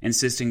negative,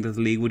 insisting that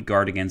the League would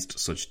guard against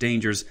such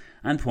dangers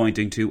and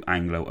pointing to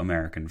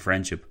Anglo-American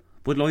friendship.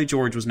 But Lloyd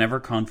George was never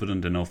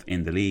confident enough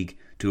in the League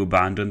to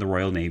abandon the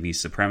Royal Navy's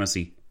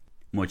supremacy,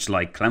 much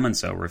like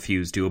Clemenceau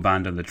refused to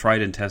abandon the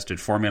tried and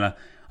tested formula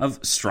of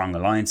strong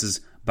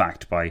alliances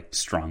backed by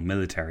strong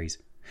militaries.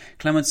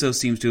 Clemenceau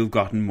seems to have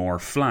gotten more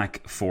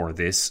flack for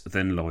this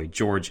than Lloyd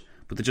George,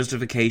 but the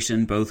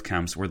justification in both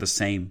camps were the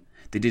same.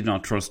 They did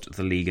not trust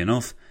the League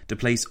enough to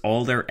place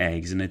all their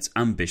eggs in its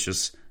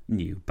ambitious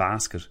new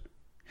basket.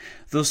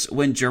 Thus,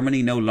 when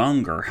Germany no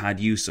longer had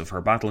use of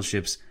her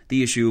battleships,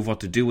 the issue of what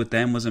to do with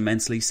them was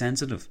immensely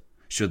sensitive.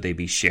 Should they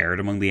be shared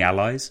among the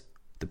Allies?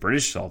 The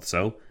British thought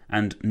so,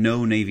 and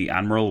no Navy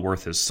admiral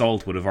worth his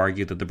salt would have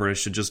argued that the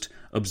British should just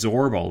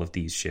absorb all of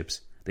these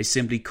ships. They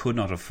simply could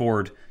not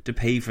afford to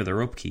pay for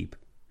their upkeep.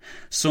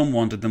 Some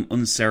wanted them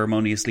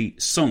unceremoniously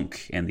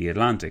sunk in the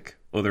Atlantic.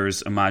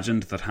 Others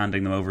imagined that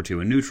handing them over to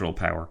a neutral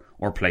power,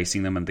 or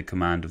placing them in the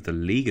command of the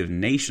League of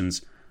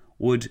Nations,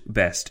 would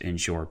best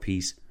ensure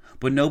peace.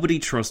 But nobody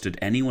trusted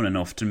anyone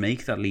enough to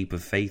make that leap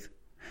of faith.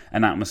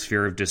 An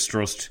atmosphere of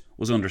distrust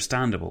was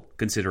understandable,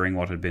 considering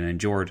what had been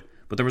endured,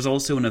 but there was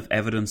also enough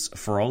evidence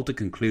for all to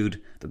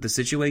conclude that the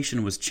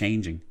situation was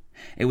changing.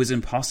 It was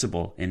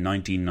impossible in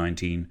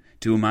 1919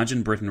 to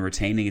imagine Britain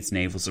retaining its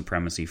naval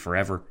supremacy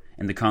forever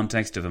in the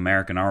context of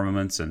American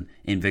armaments and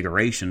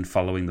invigoration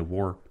following the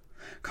war.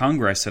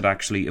 Congress had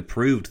actually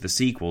approved the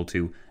sequel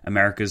to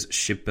America's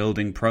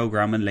shipbuilding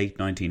program in late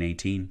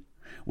 1918.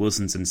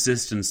 Wilson's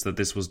insistence that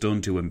this was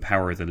done to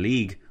empower the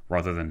League,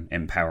 rather than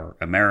empower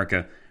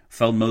America,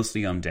 fell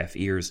mostly on deaf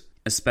ears,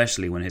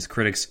 especially when his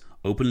critics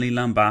openly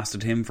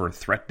lambasted him for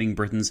threatening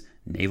Britain's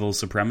naval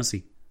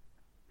supremacy.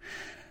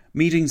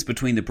 Meetings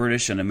between the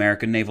British and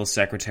American naval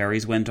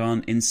secretaries went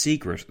on in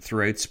secret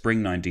throughout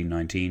spring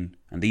 1919,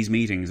 and these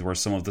meetings were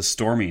some of the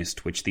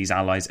stormiest which these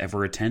allies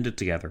ever attended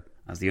together,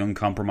 as the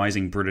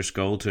uncompromising British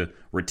goal to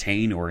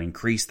retain or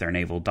increase their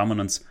naval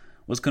dominance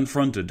was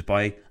confronted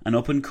by an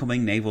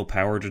up-and-coming naval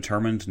power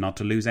determined not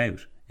to lose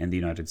out in the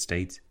United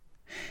States.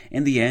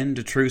 In the end,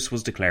 a truce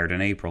was declared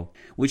in April,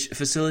 which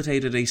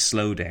facilitated a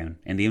slowdown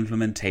in the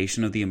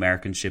implementation of the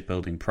American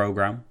shipbuilding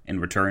program in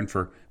return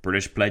for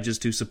British pledges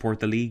to support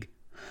the League.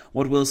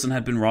 What Wilson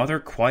had been rather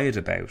quiet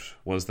about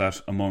was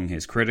that among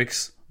his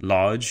critics,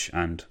 Lodge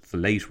and the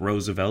late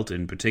Roosevelt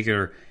in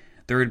particular,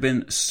 there had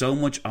been so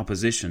much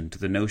opposition to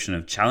the notion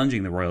of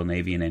challenging the Royal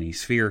Navy in any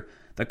sphere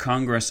that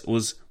Congress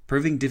was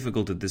proving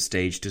difficult at this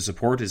stage to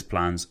support his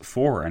plans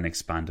for an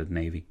expanded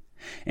navy.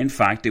 In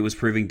fact, it was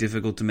proving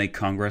difficult to make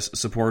Congress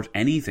support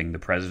anything the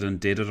President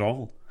did at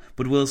all.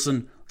 But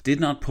Wilson did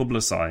not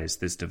publicise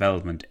this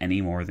development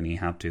any more than he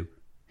had to.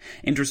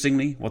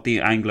 Interestingly, what the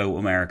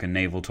Anglo-American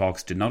naval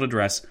talks did not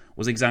address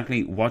was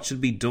exactly what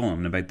should be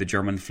done about the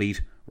German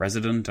fleet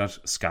resident at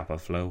Scapa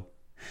Flow.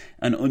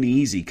 An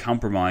uneasy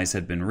compromise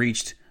had been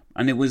reached,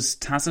 and it was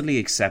tacitly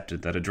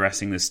accepted that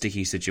addressing the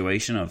sticky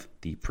situation of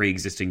the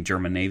pre-existing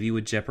German navy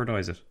would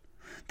jeopardise it.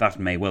 That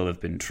may well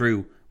have been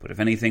true, but if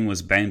anything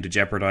was bound to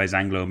jeopardise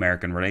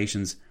Anglo-American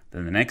relations,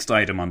 then the next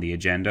item on the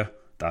agenda,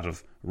 that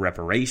of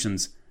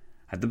reparations,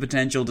 had the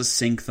potential to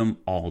sink them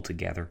all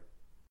together.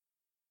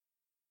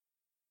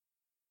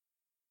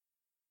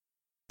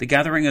 The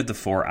gathering of the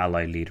 4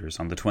 Allied leaders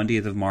on the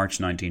 20th of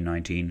March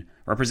 1919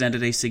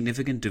 represented a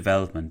significant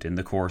development in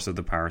the course of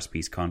the Paris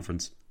Peace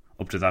Conference.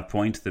 Up to that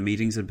point, the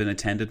meetings had been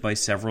attended by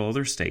several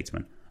other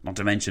statesmen, not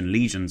to mention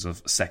legions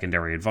of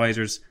secondary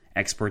advisors,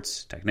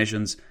 experts,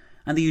 technicians,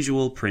 and the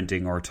usual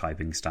printing or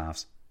typing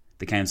staffs.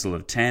 The Council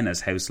of 10,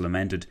 as House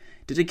lamented,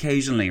 did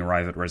occasionally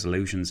arrive at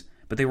resolutions,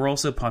 but they were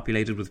also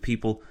populated with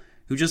people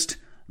who just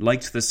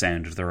liked the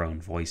sound of their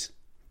own voice.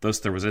 Thus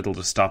there was little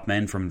to stop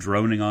men from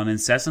droning on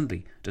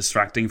incessantly,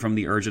 distracting from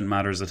the urgent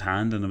matters at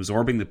hand and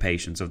absorbing the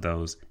patience of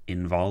those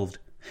involved.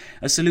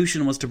 A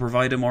solution was to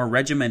provide a more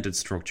regimented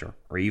structure,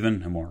 or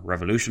even, a more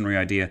revolutionary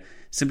idea,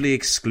 simply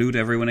exclude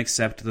everyone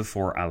except the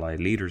 4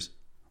 Allied leaders.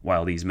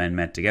 While these men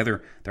met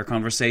together, their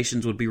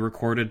conversations would be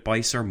recorded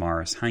by Sir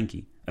Maurice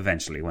Hankey.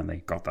 Eventually, when they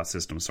got that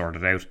system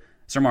sorted out,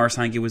 Sir Maurice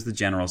Hankey was the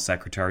General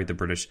Secretary of the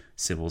British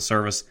Civil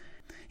Service.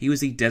 He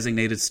was the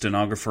designated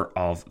stenographer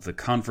of the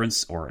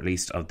conference, or at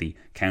least of the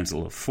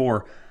Council of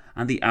 4,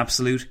 and the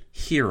absolute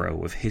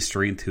hero of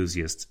history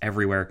enthusiasts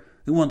everywhere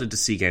who wanted to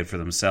seek out for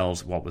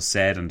themselves what was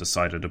said and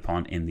decided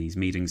upon in these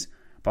meetings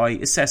by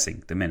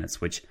assessing the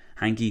minutes which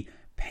Hankey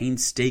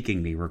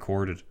painstakingly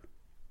recorded.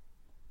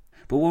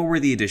 But what were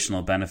the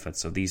additional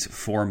benefits of these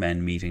 4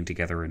 men meeting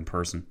together in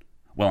person?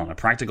 Well, on a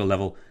practical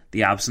level,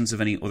 the absence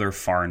of any other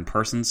foreign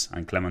persons,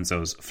 and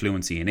Clemenceau's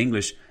fluency in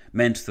English,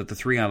 meant that the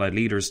 3 Allied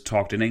leaders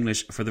talked in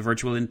English for the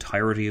virtual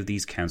entirety of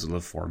these Council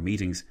of 4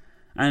 meetings,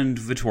 and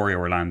Vittorio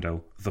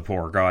Orlando, the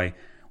poor guy,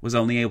 was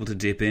only able to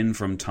dip in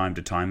from time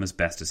to time as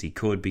best as he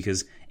could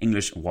because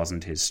English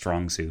wasn't his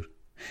strong suit.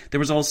 There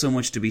was also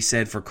much to be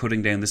said for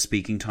cutting down the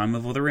speaking time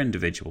of other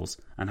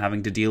individuals and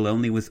having to deal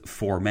only with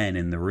 4 men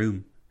in the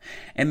room.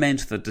 It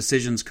meant that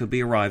decisions could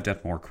be arrived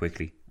at more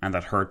quickly, and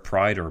that hurt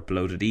pride or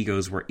bloated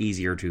egos were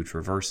easier to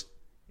traverse.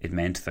 It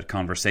meant that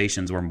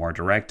conversations were more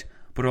direct,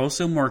 but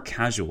also more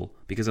casual,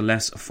 because a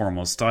less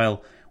formal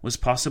style was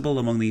possible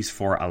among these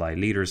 4 Allied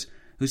leaders,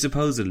 who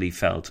supposedly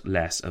felt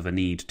less of a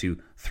need to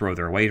throw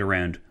their weight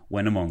around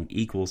when among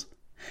equals.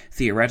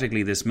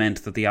 Theoretically, this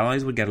meant that the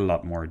Allies would get a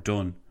lot more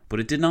done,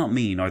 but it did not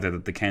mean either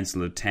that the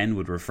Council of 10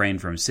 would refrain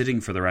from sitting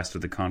for the rest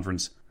of the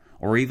conference,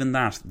 or even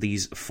that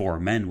these 4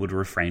 men would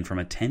refrain from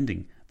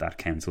attending that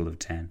Council of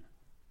 10.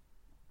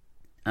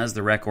 As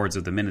the records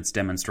of the minutes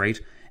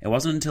demonstrate, it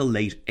wasn't until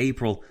late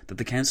April that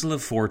the Council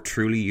of 4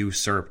 truly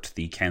usurped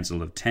the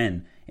Council of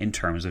 10 in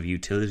terms of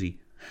utility.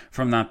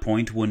 From that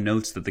point, one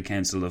notes that the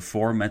Council of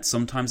 4 met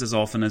sometimes as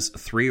often as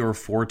 3 or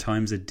 4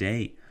 times a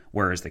day,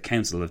 whereas the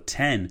Council of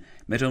 10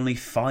 met only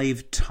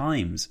 5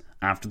 times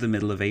after the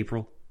middle of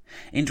April.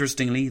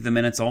 Interestingly, the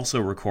minutes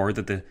also record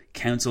that the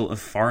Council of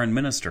Foreign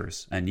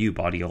Ministers, a new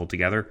body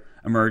altogether,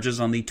 emerges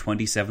on the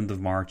 27th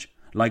of March,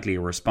 likely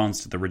a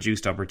response to the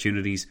reduced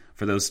opportunities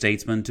for those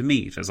statesmen to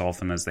meet as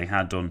often as they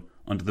had done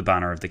under the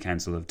banner of the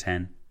Council of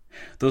 10.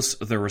 Thus,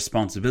 their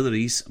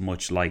responsibilities,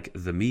 much like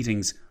the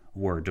meetings,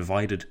 were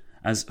divided,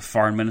 as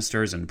foreign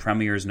ministers and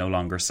premiers no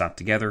longer sat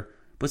together,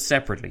 but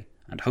separately,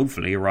 and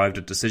hopefully arrived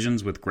at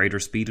decisions with greater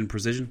speed and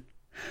precision.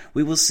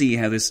 We will see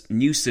how this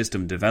new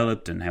system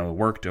developed and how it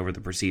worked over the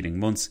preceding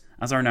months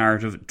as our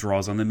narrative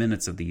draws on the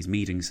minutes of these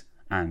meetings,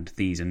 and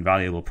these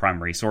invaluable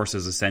primary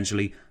sources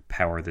essentially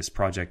power this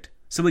project.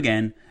 So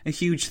again, a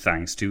huge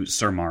thanks to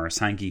Sir Maurice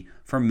Hankey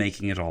for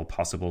making it all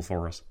possible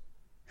for us.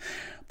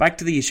 Back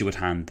to the issue at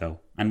hand though,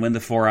 and when the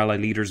 4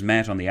 Allied leaders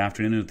met on the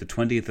afternoon of the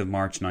 20th of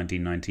March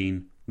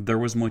 1919, there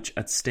was much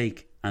at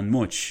stake, and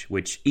much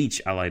which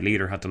each Allied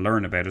leader had to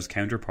learn about his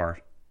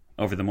counterpart.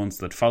 Over the months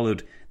that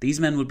followed,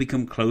 these men would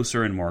become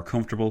closer and more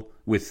comfortable,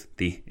 with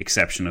the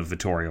exception of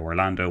Vittorio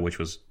Orlando, which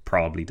was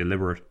probably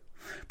deliberate.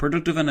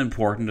 Productive and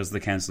important as the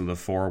Council of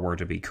 4 were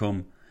to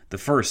become, the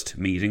first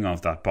meeting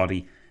of that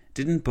body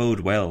didn't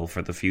bode well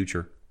for the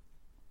future.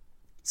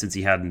 Since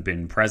he hadn't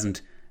been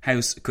present,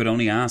 House could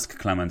only ask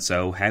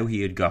Clemenceau how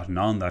he had gotten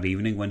on that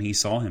evening when he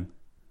saw him.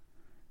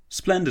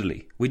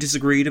 "Splendidly. We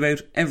disagreed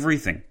about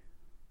everything,"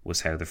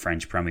 was how the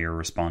French Premier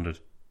responded.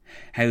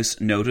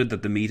 House noted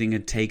that the meeting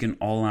had taken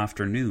all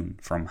afternoon,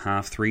 from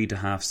 3:30 to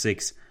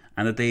 6:30,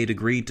 and that they had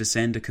agreed to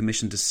send a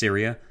commission to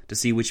Syria to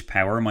see which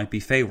power might be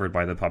favoured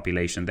by the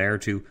population there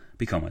to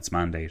become its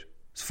mandate.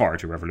 It's far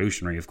too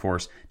revolutionary, of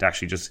course, to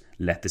actually just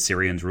let the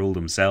Syrians rule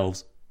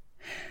themselves.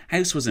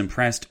 House was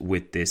impressed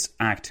with this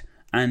act,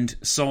 and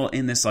saw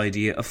in this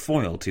idea a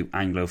foil to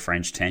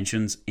Anglo-French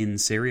tensions in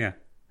Syria.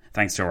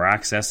 Thanks to our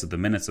access to the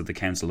minutes of the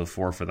Council of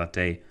 4 for that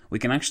day, we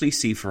can actually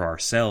see for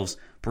ourselves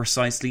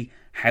precisely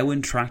how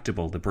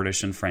intractable the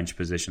British and French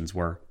positions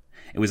were.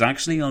 It was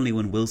actually only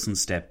when Wilson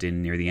stepped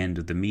in near the end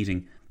of the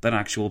meeting that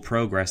actual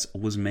progress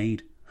was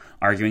made.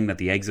 Arguing that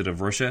the exit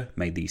of Russia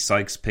made the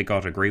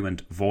Sykes-Picot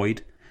Agreement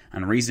void,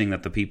 and reasoning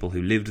that the people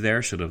who lived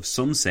there should have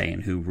some say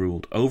in who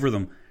ruled over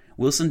them,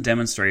 Wilson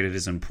demonstrated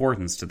his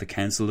importance to the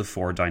Council of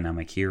 4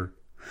 dynamic here.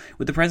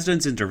 With the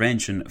President's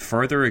intervention,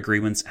 further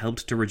agreements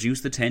helped to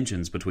reduce the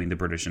tensions between the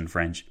British and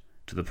French,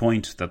 to the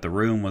point that the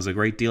room was a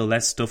great deal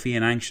less stuffy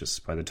and anxious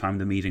by the time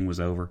the meeting was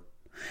over.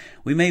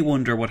 We may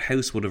wonder what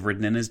House would have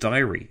written in his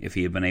diary if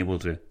he had been able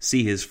to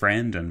see his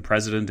friend and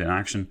President in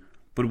action,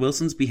 but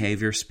Wilson's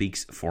behaviour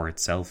speaks for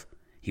itself.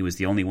 He was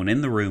the only one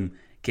in the room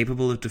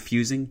capable of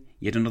diffusing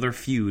yet another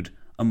feud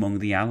among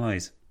the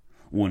Allies.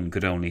 One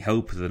could only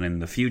hope that in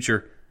the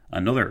future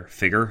another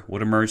figure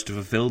would emerge to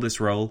fulfill this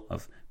role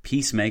of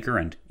peacemaker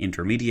and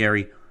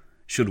intermediary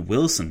should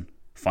Wilson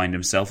find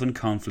himself in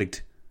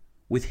conflict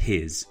with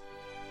his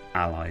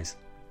allies.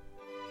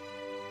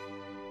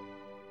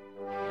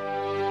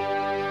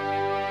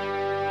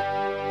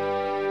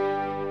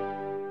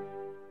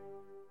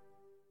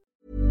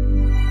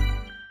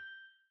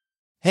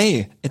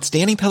 Hey, it's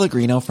Danny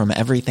Pellegrino from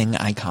Everything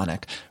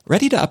Iconic.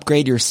 Ready to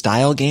upgrade your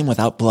style game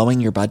without blowing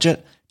your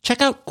budget?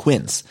 Check out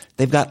Quince.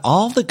 They've got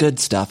all the good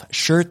stuff,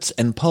 shirts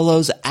and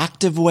polos,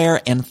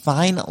 activewear, and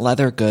fine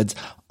leather goods,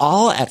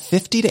 all at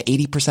 50 to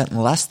 80%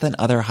 less than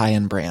other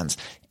high-end brands.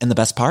 And the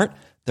best part?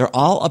 They're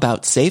all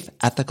about safe,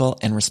 ethical,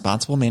 and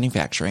responsible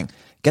manufacturing.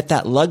 Get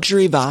that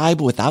luxury vibe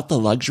without the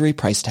luxury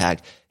price tag.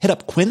 Hit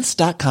up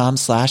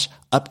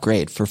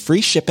quince.com/upgrade for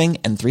free shipping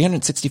and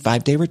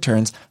 365-day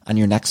returns on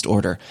your next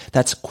order.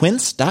 That's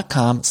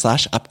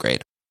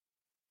quince.com/upgrade.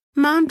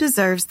 Mom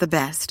deserves the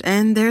best,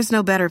 and there's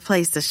no better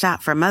place to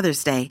shop for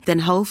Mother's Day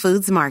than Whole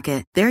Foods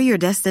Market. They're your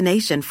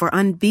destination for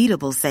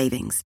unbeatable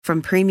savings,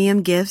 from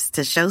premium gifts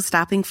to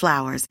show-stopping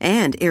flowers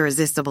and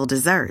irresistible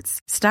desserts.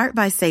 Start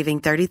by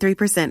saving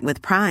 33%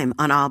 with Prime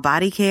on all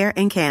body care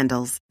and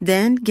candles.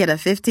 Then get a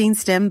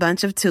 15-stem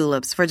bunch of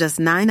tulips for just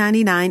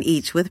 $9.99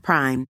 each with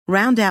Prime.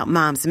 Round out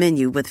Mom's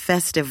menu with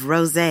festive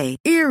rosé,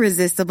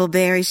 irresistible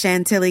berry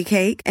chantilly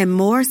cake, and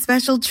more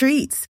special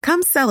treats.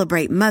 Come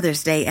celebrate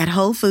Mother's Day at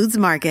Whole Foods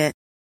Market.